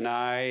Swift and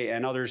I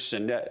and others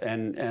and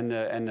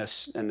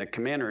the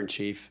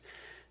commander-in-chief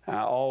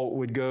all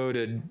would go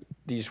to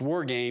these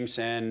war games,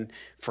 and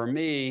for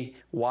me,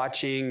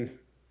 watching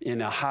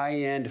in a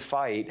high-end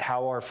fight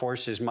how our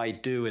forces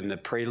might do in the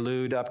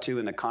prelude up to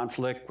in the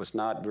conflict was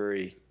not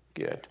very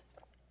good.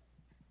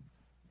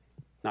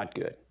 Not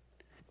good.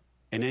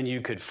 And then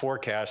you could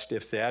forecast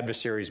if the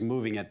adversary is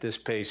moving at this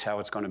pace, how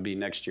it's going to be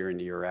next year and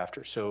the year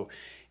after. So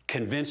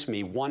convince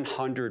me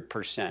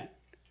 100%,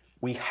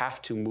 we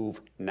have to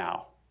move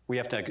now. We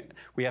have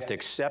to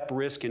accept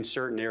risk in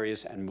certain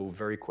areas and move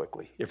very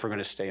quickly if we're going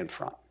to stay in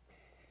front.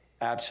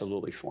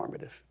 Absolutely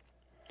formative.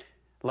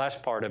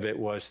 Last part of it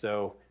was,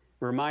 though,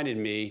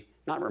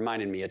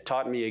 it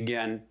taught me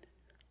again,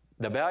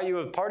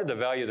 part of the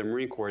value of the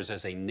Marine Corps is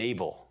as a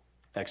naval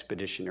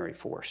expeditionary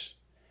force.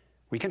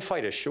 We can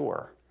fight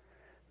ashore,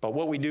 but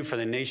what we do for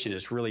the nation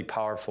is really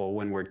powerful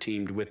when we're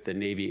teamed with the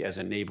Navy as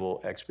a naval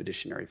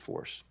expeditionary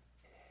force.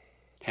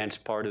 Hence,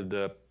 part of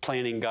the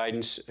planning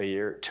guidance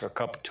a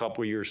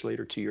couple years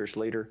later, 2 years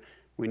later,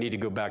 we need to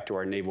go back to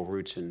our naval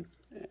roots and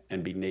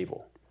be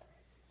naval.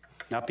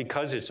 Not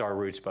because it's our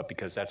roots, but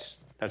because that's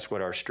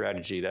what our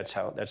strategy, that's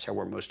how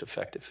we're most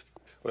effective.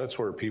 Well, that's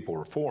where people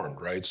were formed,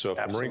 right? So if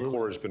Absolutely. the Marine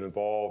Corps has been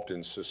involved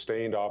in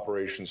sustained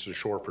operations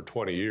ashore for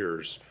 20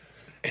 years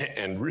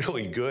and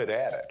really good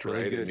at it,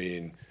 Really right? good. I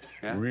mean,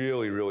 Yeah.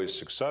 really, really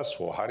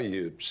successful. How do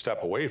you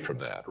step away from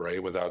that,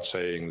 right? Without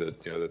saying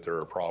that, that there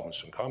are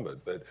problems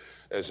incumbent. But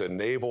as a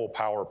naval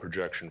power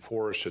projection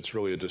force, it's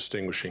really a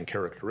distinguishing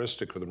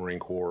characteristic of the Marine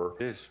Corps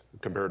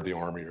compared to the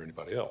Army or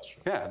anybody else.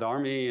 Yeah, the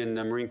Army and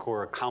the Marine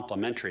Corps are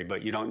complementary,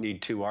 but you don't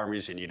need 2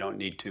 armies and you don't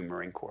need 2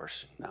 Marine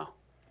Corps. No.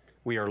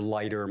 We are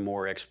lighter,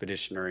 more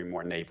expeditionary,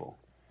 more naval.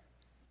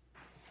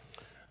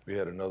 We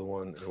had another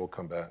one, and we'll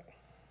come back.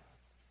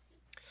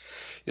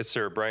 Yes,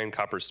 sir. Brian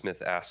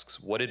Coppersmith asks,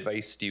 what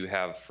advice do you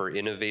have for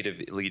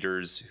innovative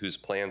leaders whose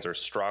plans are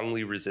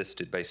strongly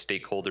resisted by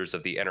stakeholders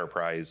of the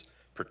enterprise,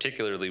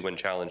 particularly when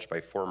challenged by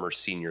former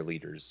senior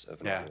leaders of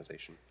an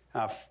organization?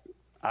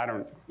 I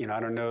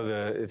don't know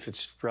if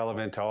it's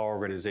relevant to all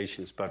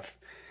organizations, but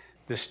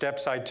the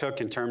steps I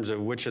took in terms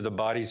of which of the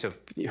bodies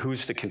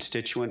who's the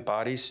constituent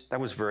bodies, that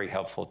was very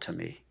helpful to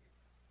me.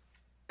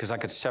 Because I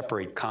could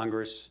separate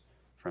Congress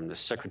from the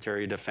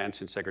Secretary of Defense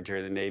and Secretary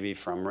of the Navy,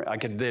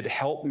 that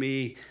helped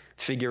me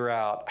figure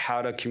out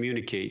how to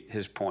communicate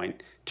his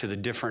point to the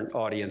different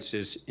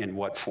audiences in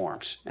what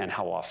forms and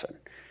how often.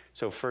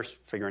 So first,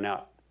 figuring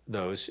out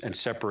those and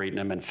separating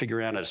them and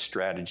figuring out a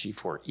strategy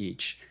for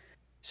each.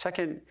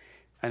 Second,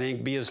 I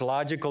think be as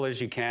logical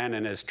as you can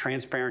and as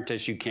transparent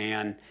as you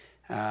can.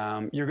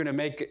 If you're going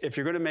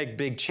to make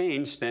big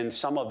change, then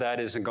some of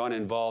that isn't going to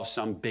involve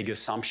some big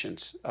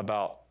assumptions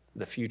about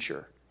the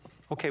future.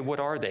 Okay, what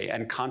are they?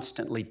 And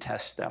constantly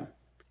test them.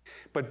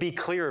 But be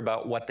clear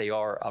about what they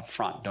are up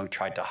front. Don't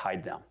try to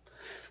hide them.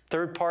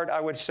 Third part, I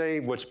would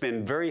say, what's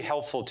been very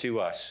helpful to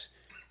us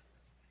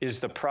is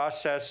the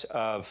process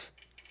of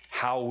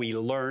how we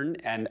learn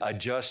and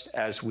adjust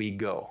as we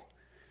go.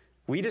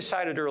 We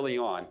decided early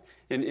on,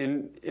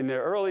 in the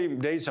early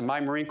days of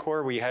my Marine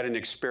Corps, we had an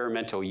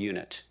experimental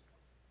unit.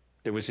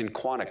 It was in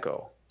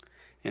Quantico,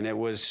 and that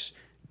was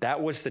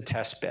the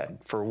test bed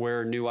for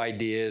where new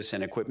ideas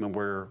and equipment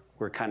were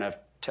kind of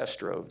test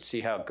drove,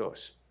 see how it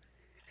goes.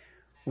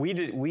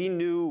 We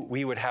knew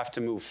we would have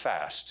to move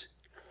fast.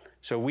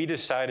 So we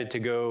decided to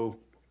go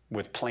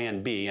with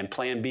Plan B, and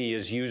Plan B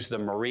is use the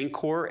Marine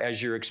Corps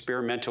as your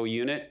experimental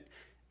unit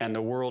and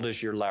the world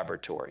as your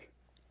laboratory.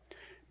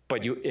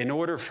 But in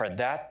order for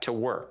that to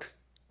work,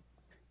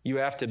 you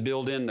have to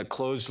build in the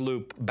closed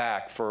loop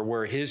back for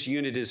where his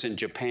unit is in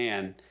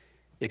Japan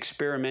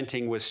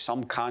experimenting with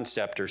some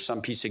concept or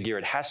some piece of gear,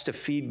 it has to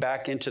feed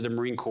back into the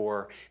Marine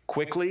Corps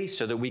quickly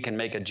so that we can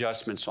make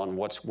adjustments on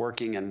what's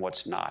working and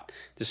what's not.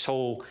 This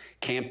whole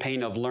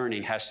campaign of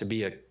learning has to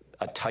be a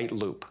tight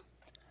loop.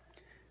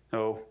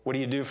 So what do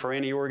you do for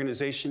any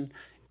organization?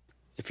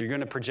 If you're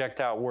going to project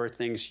out where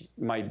things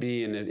might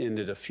be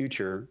into the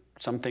future,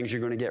 some things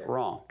you're going to get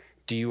wrong.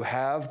 Do you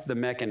have the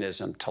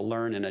mechanism to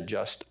learn and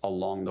adjust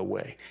along the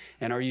way?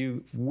 And are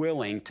you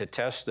willing to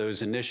test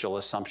those initial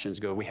assumptions,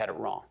 go, we had it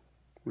wrong.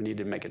 We need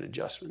to make an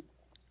adjustment.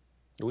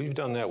 We've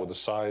done that with the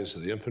size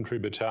of the infantry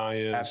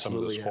battalion, Absolutely,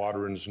 some of the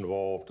squadrons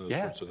involved, and those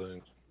sorts of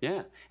things.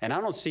 Yeah, and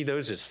I don't see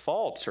those as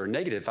faults or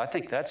negative. I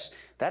think that's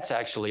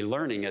actually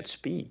learning at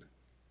speed.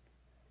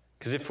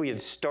 Because if we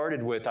had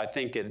started with, I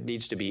think it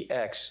needs to be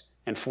X,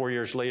 and 4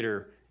 years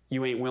later,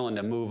 you ain't willing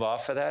to move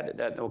off of that,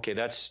 okay,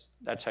 that's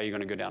how you're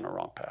going to go down the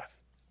wrong path.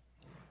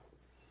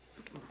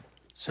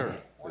 Sir.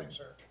 Morning,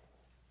 sir.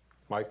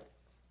 Mike?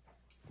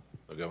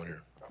 I'll go in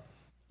here.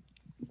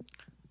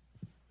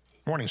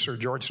 Morning, sir.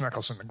 George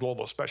Nicholson, the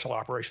Global Special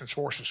Operations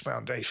Forces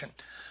Foundation.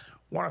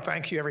 Want to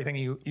thank you everything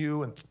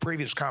you and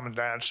previous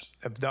commandants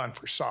have done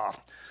for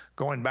SOF,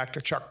 going back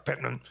to Chuck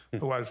Pittman,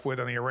 who I was with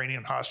on the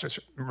Iranian hostage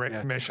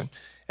mission,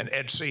 and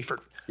Ed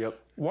Seifert. Yep.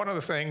 One of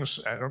the things,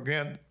 and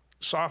again,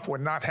 SOF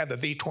would not have the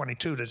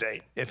V-22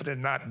 today if it had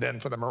not been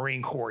for the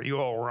Marine Corps. You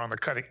all were on the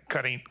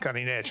cutting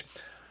edge.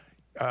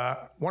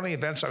 One of the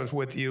events I was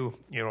with you,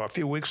 a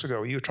few weeks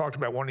ago, you talked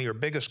about one of your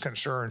biggest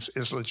concerns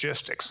is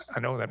logistics. I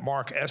know that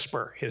Mark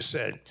Esper has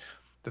said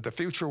that the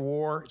future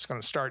war is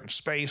going to start in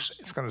space.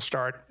 It's going to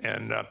start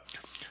in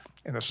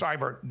the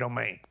cyber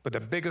domain. But the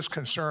biggest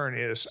concern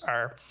is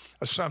our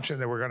assumption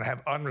that we're going to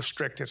have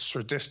unrestricted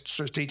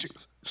strategic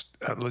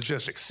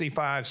logistics,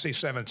 C-5s,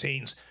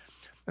 C-17s,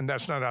 and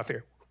that's not out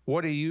there.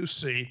 What do you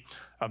see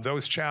of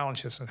those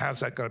challenges, and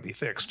how's that going to be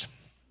fixed?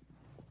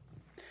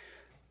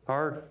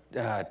 Our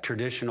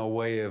traditional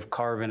way of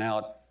carving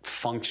out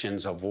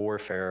functions of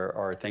warfare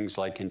are things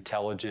like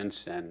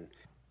intelligence and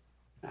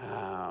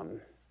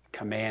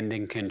command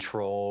and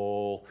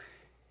control.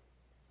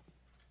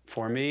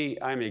 For me,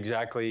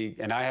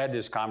 and I had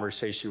this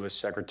conversation with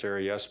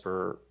Secretary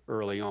Esper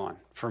early on.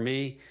 For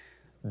me,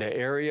 the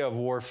area of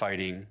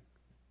warfighting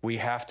we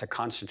have to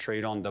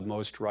concentrate on the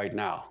most right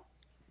now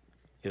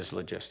is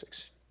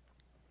logistics.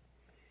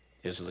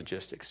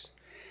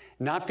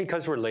 Not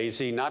because we're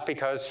lazy, not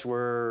because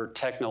we're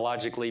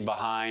technologically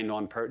behind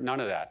on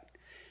none of that.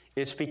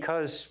 It's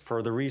because,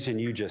 for the reason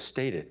you just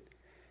stated,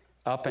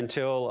 up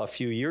until a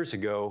few years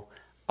ago,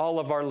 all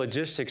of our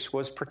logistics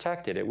was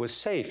protected. It was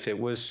safe.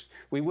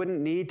 We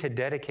wouldn't need to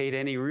dedicate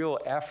any real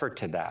effort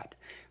to that.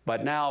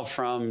 But now,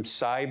 from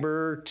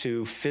cyber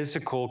to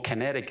physical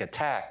kinetic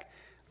attack,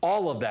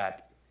 all of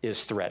that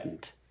is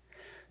threatened.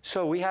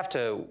 So we have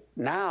to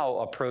now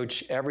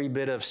approach every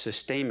bit of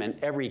sustainment,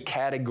 every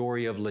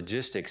category of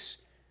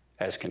logistics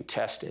as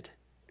contested.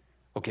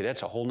 Okay,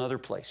 that's a whole nother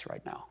place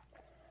right now.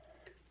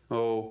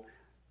 Oh,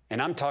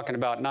 and I'm talking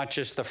about not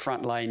just the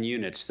frontline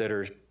units that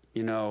are,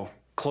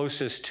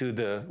 closest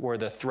to where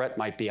the threat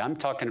might be. I'm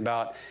talking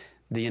about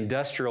the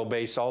industrial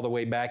base all the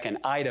way back in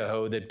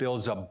Idaho that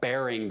builds a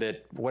bearing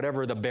that,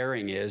 whatever the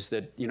bearing is,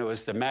 that,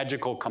 is the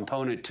magical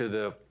component to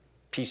the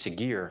piece of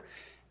gear.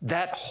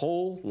 That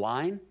whole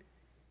line,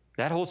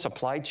 that whole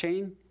supply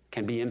chain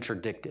can be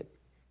interdicted.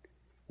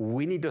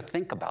 We need to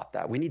think about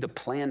that. We need to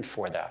plan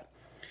for that.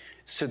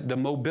 So the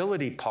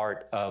mobility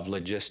part of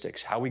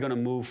logistics, how are we going to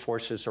move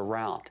forces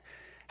around?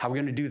 How are we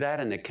going to do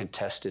that in a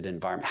contested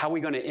environment? How are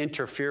we going to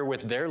interfere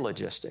with their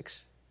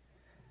logistics?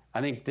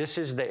 I think this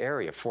is the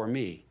area, for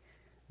me,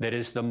 that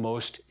is the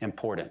most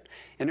important.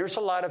 And there's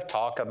a lot of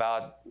talk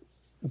about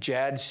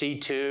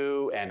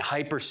JADC2 and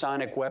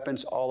hypersonic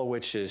weapons, all of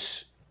which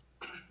is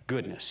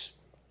goodness.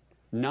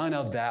 None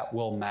of that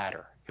will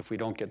matter if we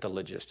don't get the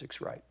logistics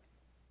right.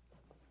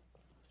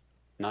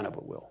 None of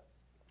it will.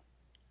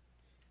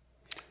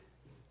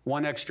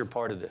 One extra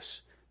part of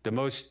this,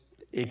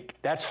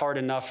 that's hard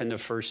enough in the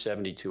first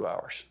 72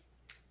 hours.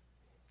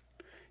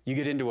 You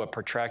get into a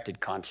protracted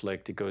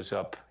conflict, it goes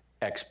up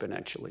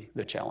exponentially,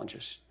 the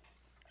challenges.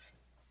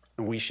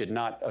 And we should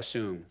not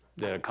assume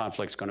that a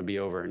conflict's going to be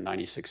over in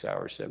 96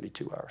 hours,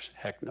 72 hours.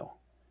 Heck no.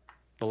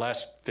 The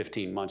last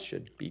 15 months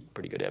should be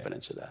pretty good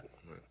evidence of that.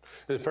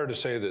 Is it fair to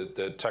say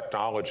that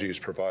technologies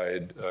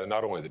provide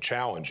not only the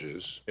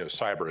challenges,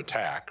 cyber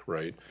attack,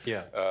 right?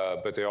 Yeah.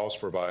 But they also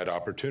provide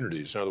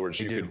opportunities. In other words,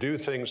 you could do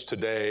things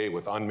today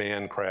with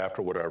unmanned craft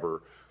or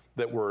whatever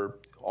that were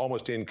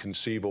almost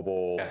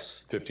inconceivable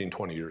 15,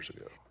 20 years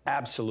ago.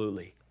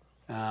 Absolutely.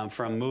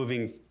 From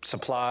moving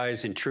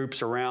supplies and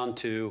troops around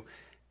to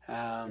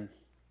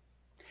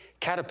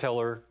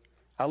Caterpillar.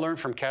 I learned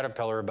from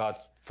Caterpillar about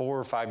 4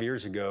 or 5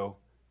 years ago.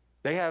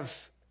 They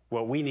have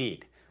what we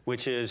need,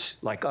 which is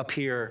like up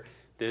here,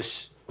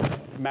 this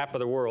map of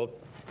the world.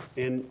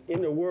 And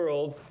in the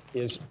world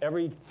is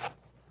every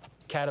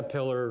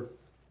Caterpillar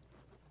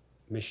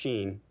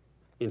machine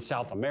in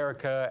South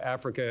America,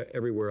 Africa,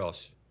 everywhere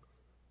else.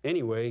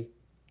 Anyway,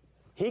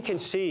 he can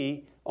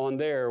see on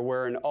there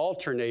where an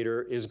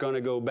alternator is going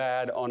to go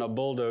bad on a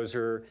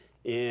bulldozer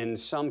in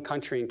some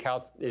country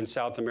in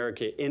South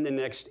America in the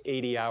next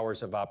 80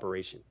 hours of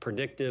operation.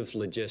 Predictive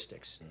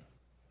logistics.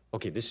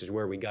 Okay, this is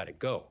where we got to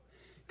go.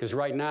 Because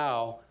right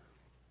now,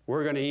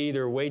 we're going to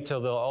either wait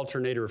till the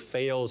alternator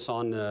fails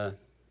on the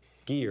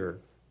gear,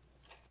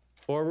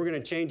 or we're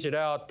going to change it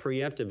out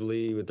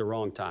preemptively at the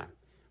wrong time.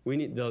 We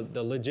need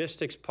the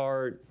logistics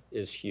part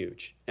is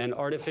huge. And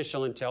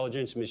artificial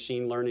intelligence,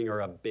 machine learning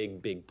are a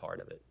big, big part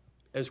of it,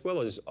 as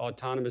well as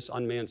autonomous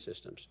unmanned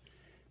systems.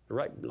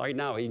 Right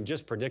now,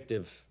 just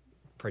predictive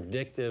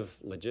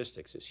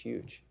logistics is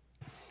huge.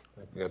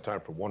 We got time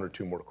for one or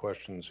two more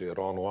questions. We had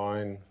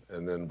online,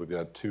 and then we've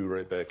got two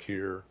right back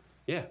here.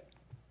 Yeah.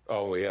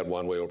 Oh, we had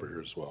one way over here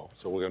as well.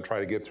 So we're going to try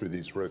to get through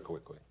these real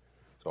quickly.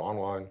 So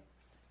online.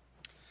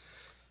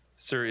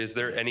 Sir, is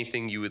there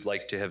anything you would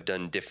like to have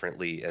done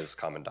differently as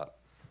Commandant?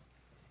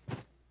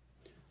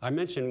 I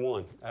mentioned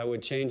one. I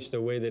would change the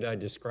way that I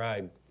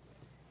describe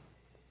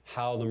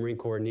how the Marine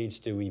Corps needs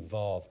to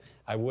evolve.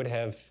 I would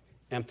have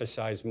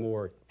emphasized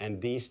more,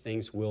 and these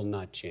things will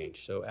not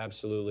change. So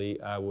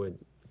absolutely, I would,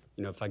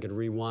 if I could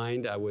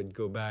rewind, I would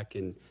go back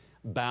and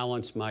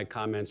balance my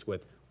comments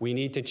with, we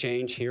need to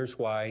change, here's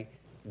why,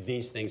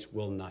 these things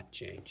will not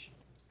change.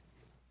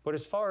 But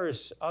as far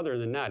as other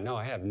than that, no,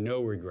 I have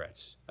no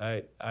regrets.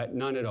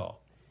 None at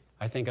all.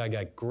 I think I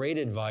got great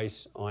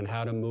advice on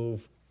how to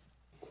move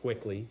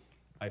quickly.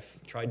 I've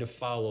tried to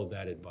follow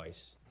that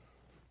advice.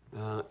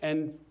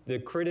 And the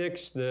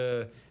critics,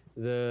 the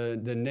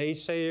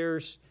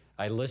naysayers,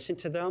 I listen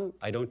to them.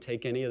 I don't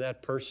take any of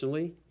that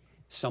personally.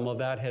 Some of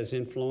that has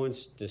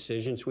influenced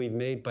decisions we've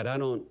made, but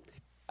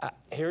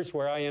here's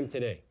where I am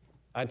today.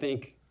 I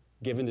think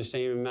given the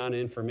same amount of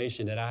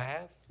information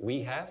that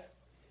we have,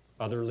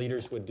 other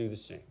leaders would do the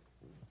same.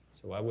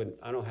 So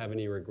I don't have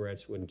any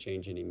regrets, wouldn't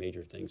change any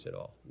major things at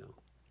all, no,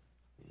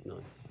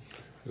 none.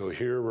 Go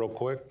here real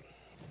quick.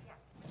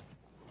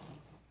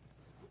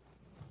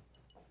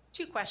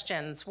 Two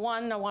questions.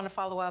 One, I want to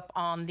follow up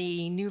on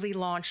the newly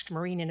launched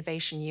Marine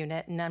Innovation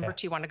Unit. And number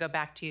two, I want to go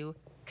back to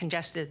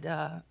contested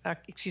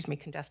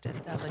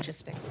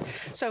logistics.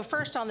 So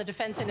first on the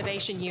Defense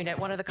Innovation Unit,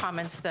 one of the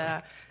comments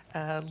the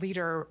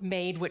leader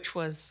made, which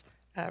was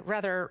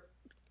rather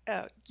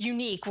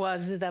unique,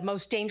 was the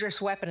most dangerous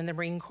weapon in the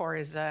Marine Corps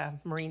is the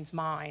Marine's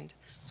mind.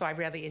 So I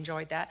really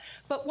enjoyed that.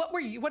 But what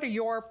are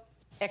your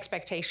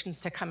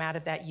expectations to come out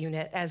of that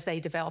unit as they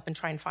develop and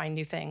try and find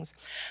new things?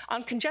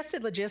 On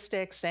congested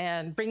logistics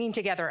and bringing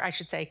together, I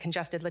should say,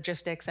 congested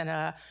logistics and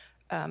a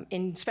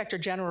Inspector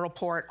General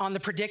report on the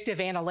predictive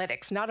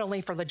analytics, not only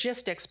for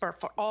logistics, but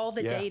for all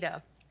the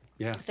data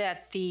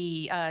that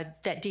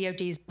that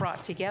DoD's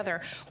brought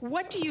together.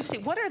 What do you see?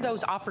 What are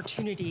those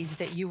opportunities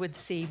that you would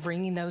see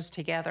bringing those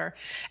together?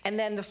 And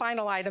then the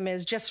final item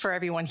is just for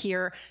everyone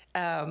here.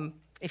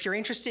 If you're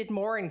interested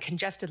more in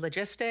congested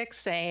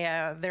logistics,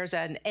 there's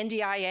an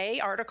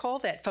NDIA article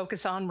that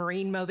focuses on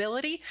marine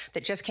mobility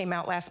that just came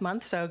out last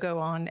month, so go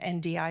on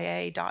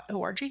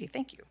ndia.org.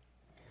 Thank you.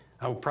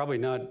 I will probably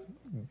not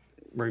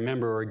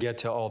remember or get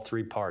to all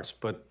three parts,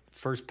 but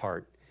first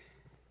part,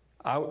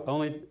 I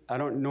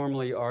don't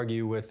normally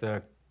argue with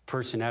a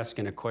person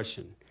asking a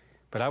question,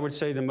 but I would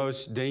say the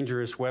most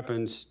dangerous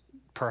weapons,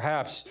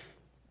 perhaps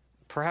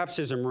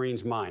is a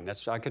Marine's mind.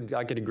 I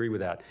could agree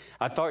with that.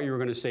 I thought you were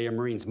going to say a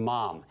Marine's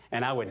mom,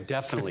 and I would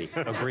definitely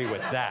agree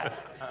with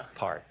that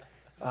part.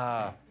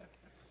 That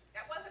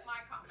wasn't my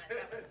comment.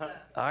 That was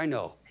I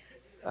know,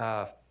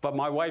 but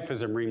my wife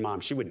is a Marine mom.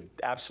 She would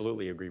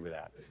absolutely agree with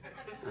that.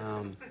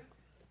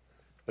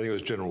 I think it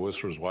was General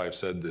Whistler's wife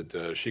said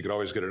that she could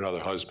always get another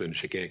husband.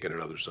 She can't get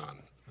another son.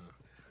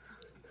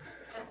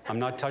 I'm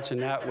not touching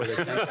that with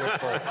a 10-foot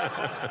pole.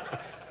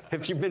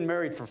 If you've been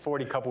married for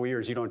 40 couple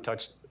years, you don't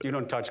touch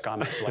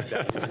comments like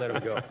that. Just let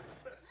them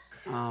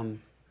go.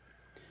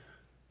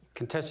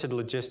 Contested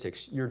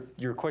logistics.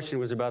 Your question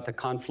was about the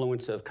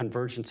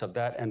convergence of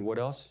that, and what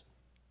else?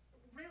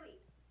 Really.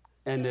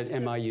 And at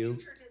MIU.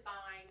 Future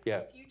design.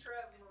 Future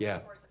of Marine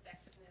Corps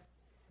effectiveness.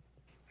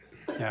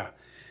 Yeah.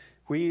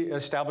 We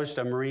established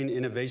a Marine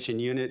Innovation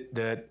Unit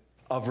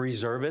of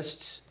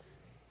reservists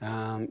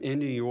in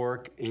New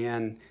York,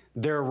 and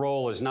their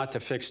role is not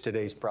to fix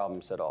today's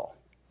problems at all.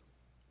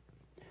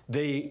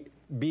 They,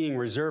 being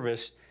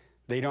reservists,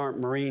 they aren't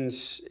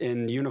Marines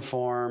in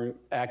uniform,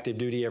 active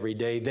duty every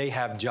day. They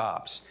have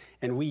jobs.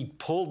 And we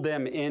pulled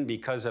them in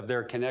because of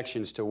their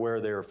connections to where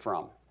they're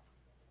from.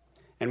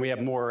 And we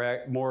have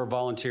more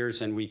volunteers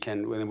than we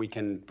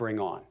can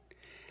bring on.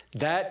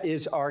 That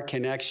is our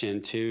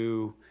connection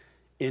to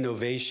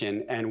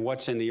innovation and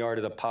what's in the art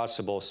of the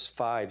possible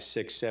 5,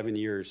 6, 7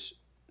 years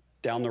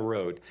down the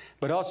road.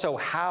 But also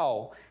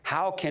how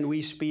can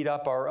we speed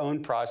up our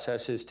own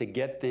processes to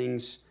get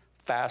things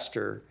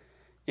faster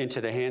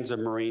into the hands of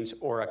Marines,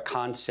 or a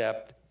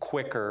concept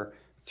quicker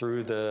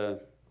through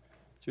the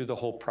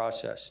whole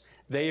process.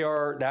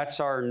 That's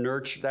our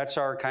nurture. That's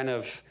our kind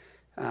of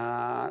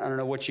I don't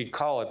know what you'd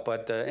call it,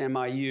 but the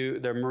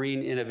MIU, the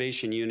Marine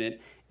Innovation Unit,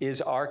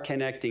 is our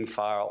connecting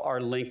file, our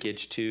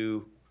linkage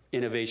to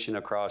innovation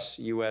across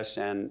U.S.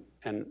 and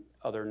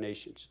other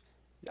nations.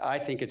 I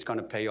think it's going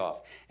to pay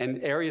off.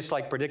 And areas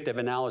like predictive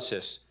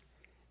analysis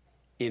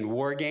in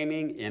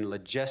wargaming, in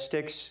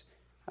logistics,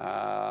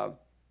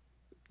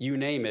 you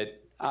name it,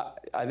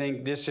 I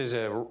think this is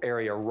an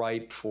area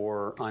ripe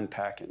for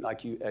unpacking,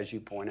 as you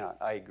point out.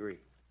 I agree.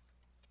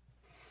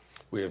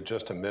 We have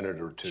just a minute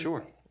or two.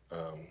 Sure.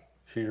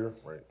 Here,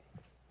 right.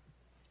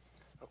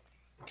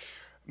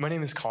 My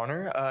name is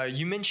Connor.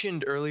 You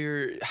mentioned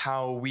earlier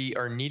how we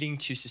are needing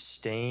to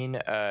sustain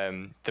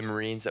the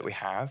Marines that we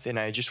have, and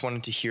I just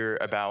wanted to hear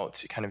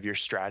about kind of your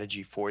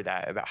strategy for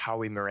that, about how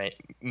we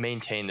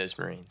maintain those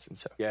Marines. And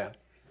so, yeah,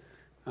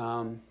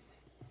 the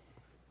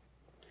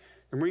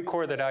Marine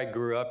Corps that I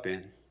grew up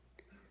in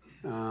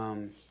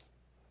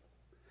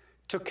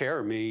took care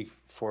of me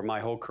for my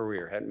whole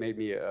career. Had made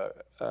me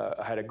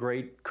had a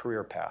great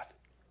career path.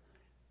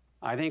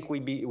 I think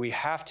we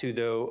have to,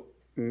 though,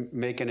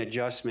 make an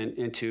adjustment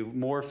into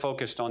more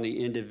focused on the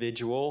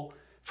individual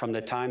from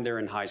the time they're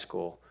in high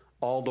school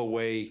all the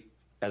way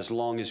as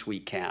long as we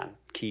can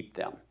keep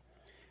them.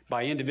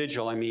 By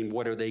individual, I mean,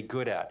 what are they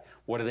good at?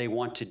 What do they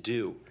want to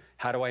do?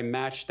 How do I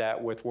match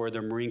that with where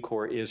the Marine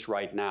Corps is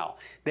right now?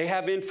 They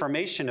have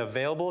information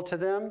available to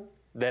them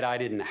that I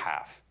didn't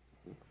have.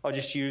 I'll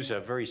just use a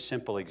very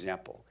simple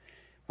example.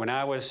 When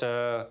I was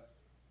up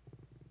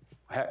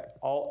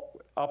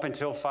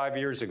until 4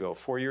 years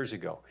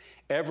ago,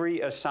 every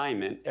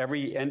assignment,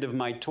 every end of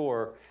my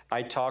tour,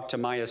 I talk to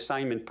my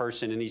assignment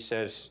person and he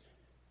says,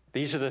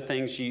 these are the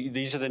things,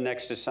 these are the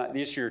next assignment,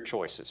 these are your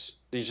choices.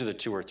 These are the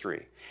 2 or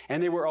 3.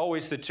 And they were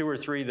always the 2 or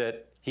 3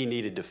 that he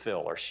needed to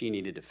fill or she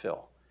needed to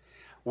fill.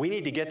 We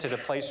need to get to the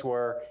place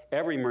where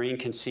every Marine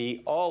can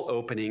see all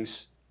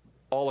openings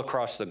all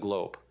across the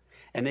globe.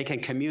 And they can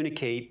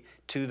communicate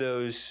to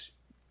those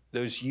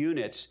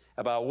units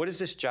about what is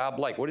this job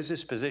like? What does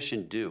this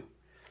position do?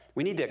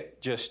 We need to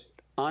just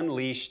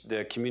unleash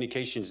the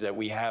communications that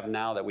we have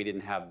now that we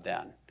didn't have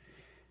then.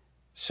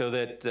 So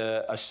that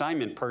the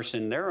assignment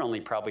person, they're only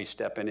probably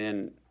stepping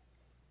in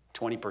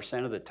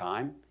 20% of the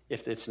time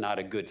if it's not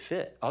a good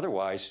fit.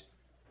 Otherwise,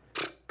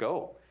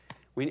 go.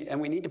 We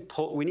need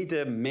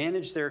to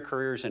manage their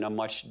careers in a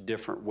much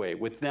different way,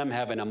 with them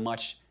having a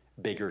much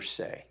bigger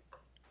say,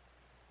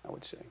 I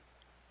would say.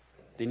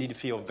 They need to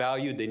feel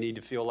valued. They need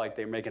to feel like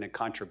they're making a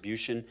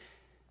contribution.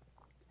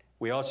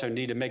 We also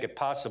need to make it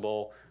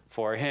possible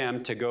for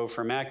him to go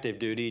from active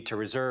duty to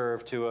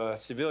reserve to a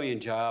civilian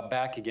job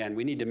back again.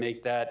 We need to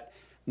make that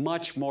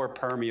much more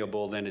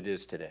permeable than it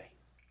is today.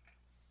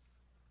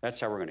 That's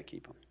how we're going to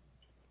keep them.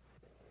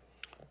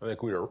 I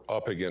think we are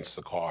up against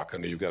the clock. I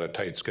know you've got a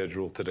tight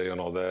schedule today and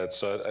all that.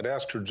 So I'd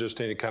ask for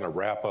just any kind of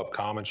wrap-up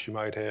comments you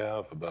might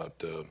have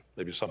about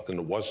maybe something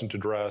that wasn't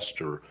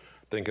addressed, or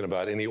thinking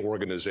about any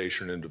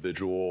organization,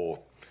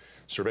 individual,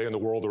 surveying the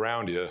world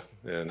around you,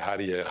 and how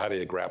do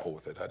you grapple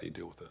with it? How do you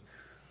deal with it?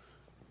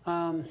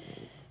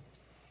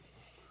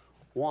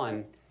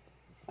 One,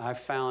 I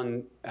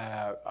found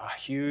a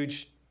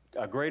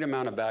great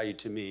amount of value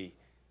to me,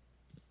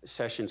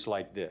 sessions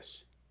like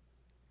this.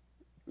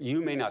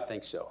 You may not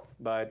think so,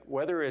 but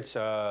whether it's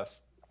a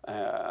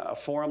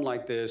forum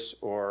like this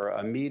or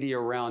a media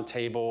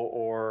roundtable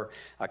or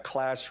a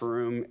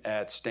classroom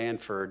at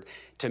Stanford,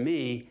 to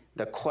me,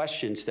 the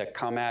questions that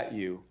come at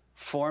you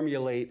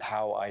formulate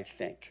how I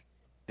think.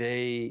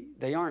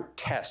 They aren't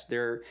tests,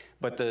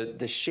 but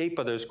the shape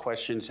of those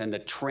questions and the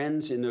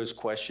trends in those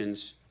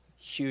questions,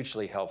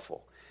 hugely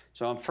helpful.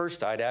 So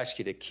first, I'd ask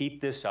you to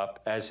keep this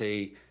up as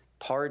a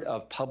part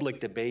of public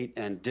debate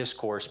and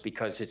discourse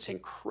because it's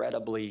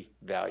incredibly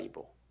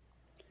valuable.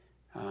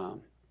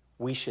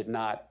 We should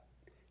not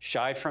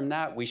shy from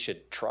that. We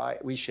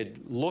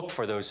should look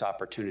for those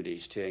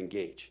opportunities to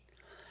engage.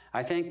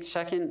 I think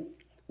second,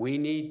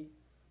 we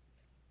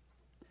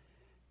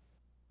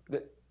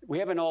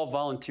have an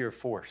all-volunteer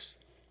force,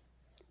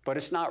 but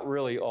it's not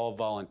really all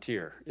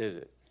volunteer, is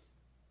it?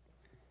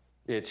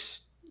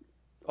 It's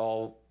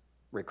all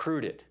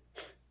recruited.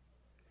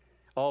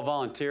 All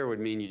volunteer would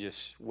mean you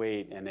just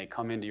wait and they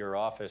come into your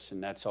office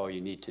and that's all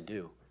you need to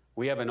do.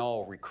 We have an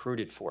all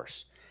recruited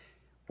force.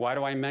 Why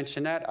do I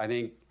mention that? I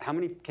think,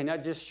 can I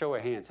just show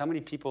of hands, how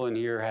many people in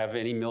here have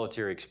any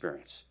military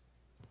experience?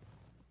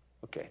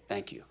 Okay,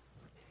 thank you.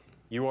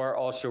 You are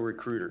also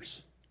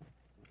recruiters.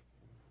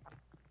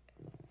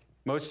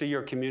 Most of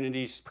your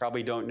communities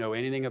probably don't know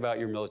anything about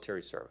your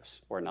military service,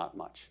 or not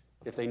much,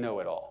 if they know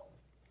at all.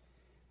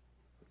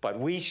 But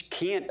we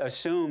can't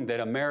assume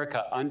that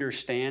America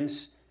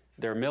understands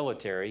their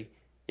military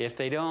if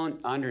they don't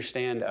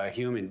understand a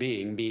human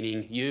being,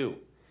 meaning you.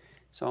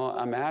 So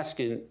I'm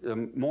asking, the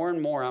more and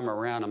more I'm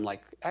around, I'm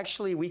like,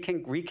 actually, we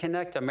can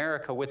reconnect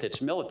America with its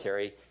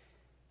military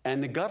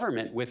and the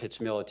government with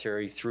its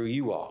military through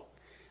you all.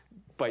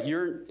 But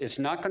it's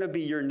not going to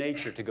be your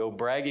nature to go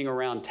bragging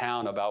around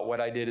town about what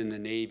I did in the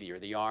Navy or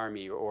the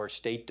Army or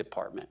State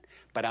Department.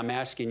 But I'm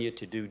asking you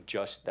to do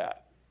just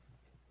that.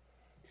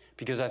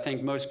 Because I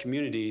think most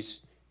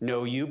communities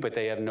know you, but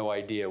they have no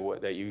idea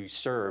that you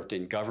served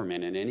in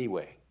government in any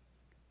way.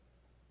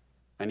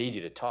 I need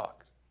you to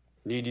talk.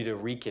 need you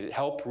to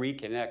help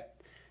reconnect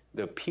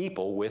the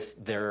people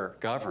with their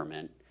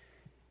government.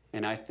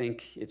 And I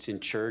think it's in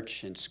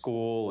church and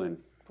school and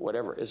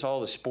whatever. It's all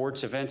the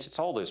sports events. It's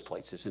all those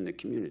places in the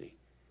community.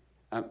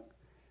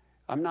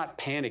 I'm not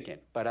panicking,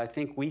 but I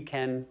think we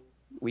can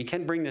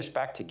bring this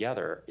back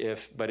together.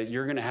 But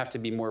you're going to have to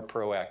be more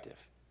proactive.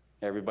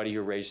 Everybody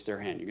who raised their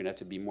hand, you're going to have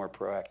to be more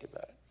proactive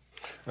about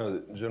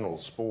it. General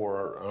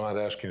Spohr, I'm not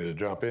asking you to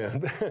jump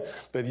in,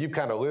 but you've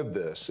kind of lived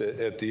this.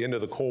 At the end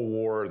of the Cold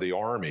War, the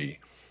Army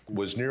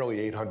was nearly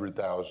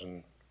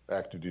 800,000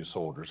 active duty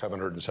soldiers,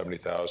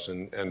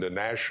 770,000, and the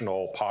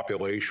national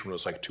population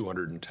was like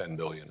 210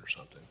 million or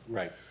something.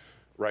 Right.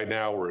 Right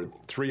now we're at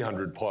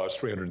 300 plus,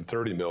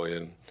 330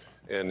 million,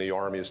 and the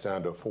Army is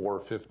down to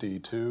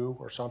 452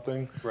 or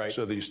something. Right.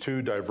 So these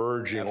two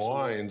diverging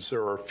lines,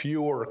 there are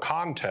fewer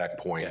contact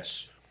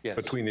points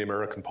between the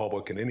American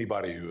public and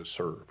anybody who has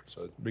served.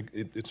 So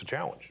it's a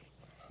challenge.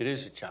 It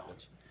is a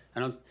challenge.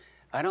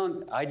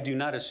 I do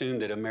not assume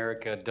that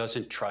America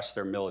doesn't trust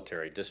their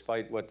military,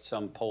 despite what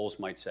some polls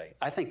might say.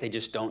 I think they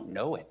just don't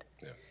know it.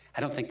 Yeah. I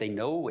don't think they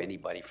know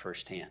anybody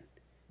firsthand.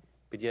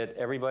 But yet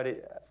everybody,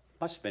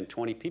 must have been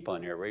 20 people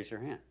in here, raise their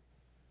hand.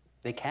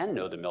 They can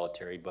know the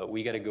military, but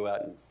we got to go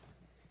out and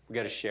we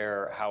got to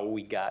share how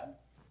we got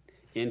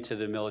into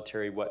the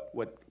military, what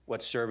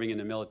serving in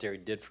the military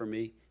did for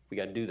me. We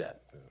got to do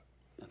that,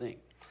 I think.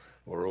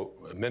 We're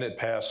a minute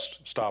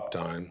past stop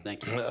time.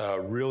 Thank you.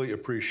 Really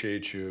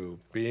appreciate you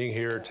being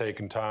here,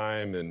 taking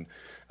time, and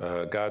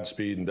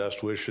Godspeed and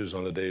best wishes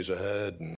on the days ahead.